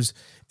serves.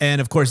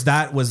 And of course,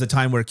 that was the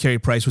time where Carey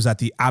Price was at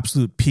the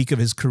absolute peak of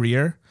his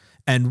career.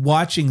 And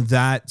watching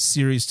that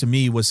series to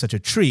me was such a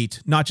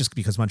treat, not just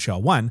because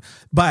Montreal won,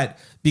 but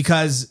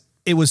because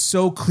it was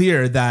so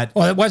clear that...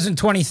 Well, it wasn't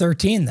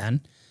 2013 then.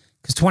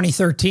 Because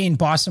 2013,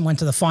 Boston went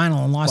to the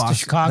final and lost to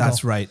Chicago.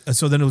 That's right.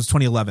 So then it was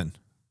 2011.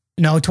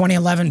 No,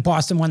 2011,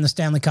 Boston won the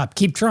Stanley Cup.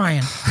 Keep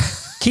trying.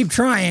 Keep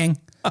trying.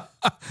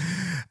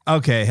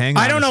 Okay, hang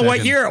on. I don't know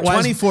what year it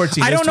was.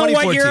 2014. I don't know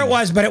what year it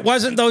was, but it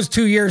wasn't those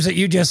 2 years that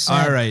you just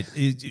said. All right.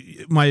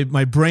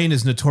 My brain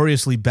is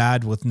notoriously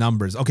bad with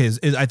numbers. Okay,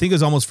 I think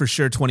it's almost for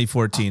sure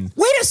 2014.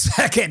 Wait a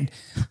second.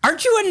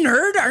 Aren't you a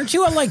nerd? Aren't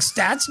you a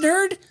stats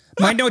nerd?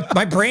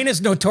 My brain is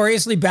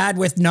notoriously bad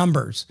with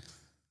numbers.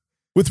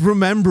 With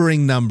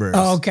remembering numbers.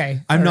 Oh,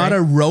 okay. I'm not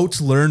a rote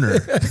learner,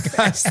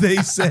 as they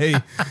say.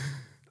 All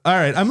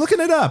right, I'm looking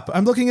it up. I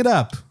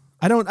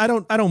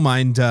don't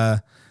mind.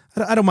 I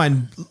don't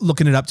mind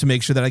looking it up to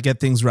make sure that I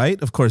get things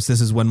right. Of course, this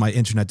is when my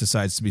internet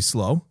decides to be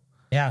slow.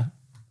 Yeah.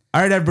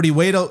 All right, everybody,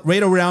 wait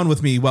around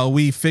with me while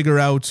we figure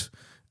out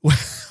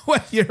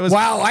What year was?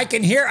 Wow, I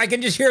can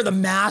just hear the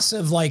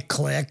massive like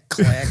click,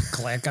 click,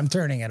 click. I'm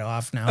turning it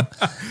off now.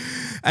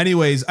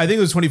 Anyways, I think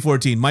it was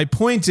 2014. My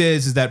point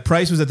is that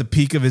Price was at the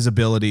peak of his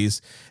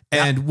abilities.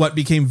 And what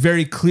became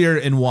very clear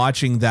in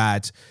watching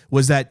that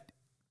was that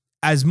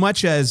as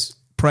much as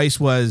Price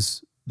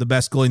was the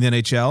best goalie in the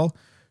NHL,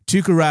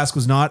 Tuukka Rask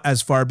was not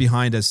as far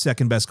behind as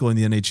second best goalie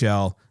in the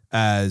NHL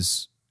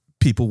as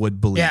people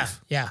would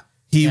believe.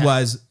 He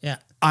was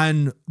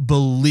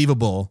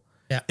unbelievable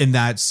in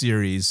that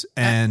series,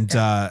 and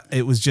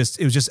it was just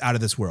out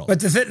of this world.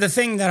 But the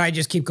thing that I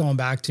just keep going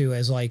back to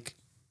is like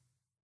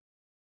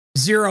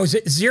zero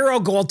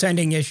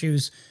goaltending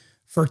issues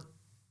for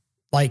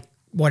like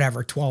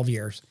whatever 12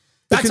 years.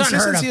 That's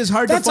unheard of. Is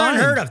hard to find. That's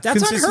unheard of.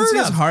 Consistency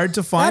is hard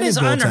to find. That is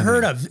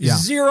unheard of. Yeah.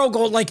 Zero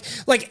goal. Like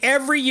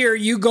every year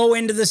you go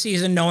into the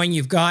season knowing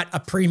you've got a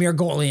premier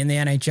goalie in the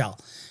NHL.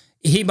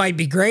 He might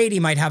be great. He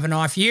might have an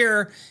off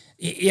year.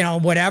 You know,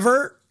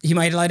 whatever. He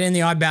might let in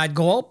the odd bad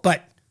goal,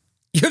 but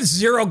you have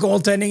zero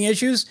goaltending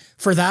issues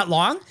for that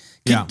long.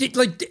 Like,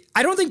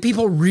 I don't think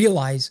people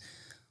realize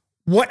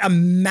what a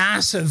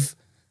massive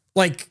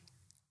like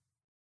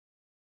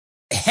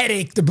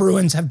headache the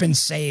Bruins have been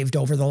saved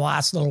over the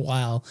last little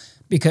while,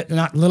 because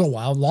not little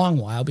while, long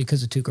while,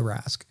 because of Tuukka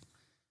Rask.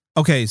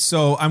 Okay,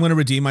 so I'm going to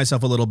redeem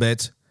myself a little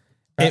bit.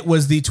 It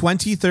was the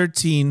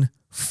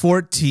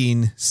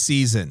 2013-14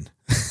 season.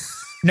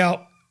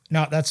 No,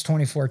 that's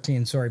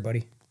 2014. Sorry,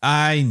 buddy.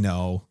 I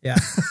know. Yeah.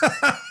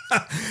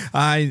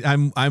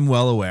 I'm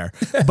well aware,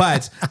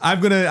 but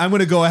I'm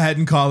gonna go ahead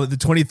and call it the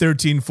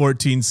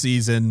 2013-14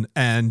 season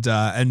and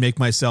make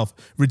myself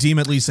redeem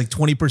at least like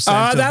 20%.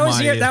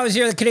 That was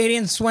year the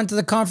Canadians went to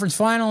the conference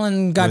final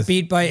and got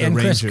beat by, and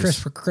Chris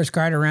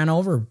Kreider ran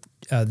over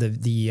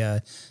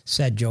the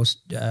said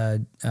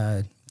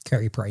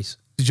Carey Price.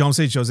 Did you almost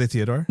say Jose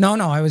Theodore? No,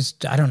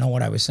 I don't know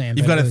what I was saying.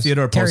 You've got a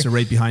Theodore poster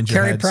right behind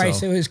your head. Carey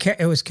Price. So. It was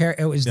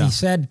the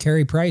said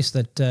Carey Price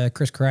that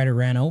Chris Kreider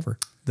ran over.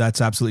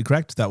 That's absolutely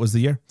correct. That was the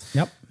year.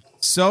 Yep.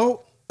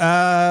 So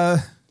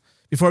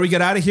before we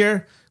get out of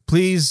here,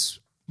 please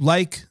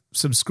like,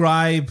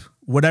 subscribe,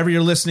 whatever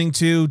you're listening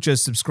to,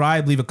 just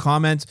subscribe, leave a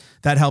comment.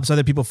 That helps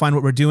other people find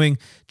what we're doing.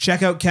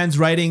 Check out Ken's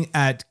writing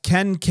at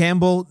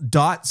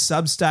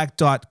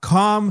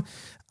kencampbell.substack.com.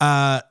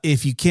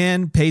 If you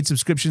can, paid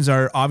subscriptions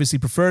are obviously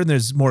preferred, and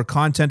there's more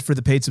content for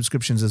the paid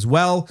subscriptions as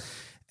well.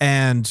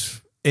 And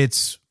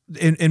it's,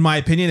 in my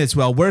opinion, it's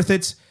well worth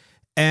it.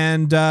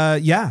 And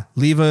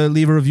leave a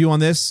review on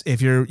this.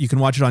 If you can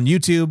watch it on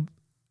YouTube,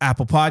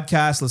 Apple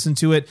Podcasts, listen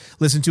to it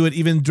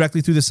even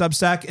directly through the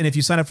Substack. And if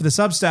you sign up for the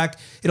Substack,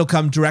 it'll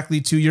come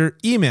directly to your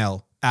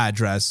email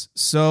address.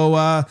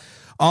 So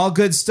all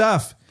good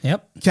stuff.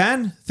 Yep.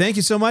 Ken, thank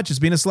you so much. It's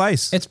been a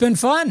slice. It's been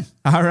fun.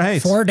 All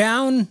right. 4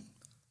 down,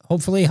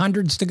 hopefully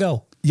hundreds to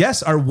go.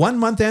 Yes, our 1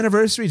 month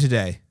anniversary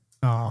today.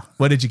 Oh.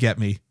 What did you get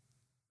me?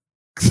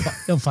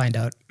 You'll find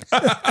out.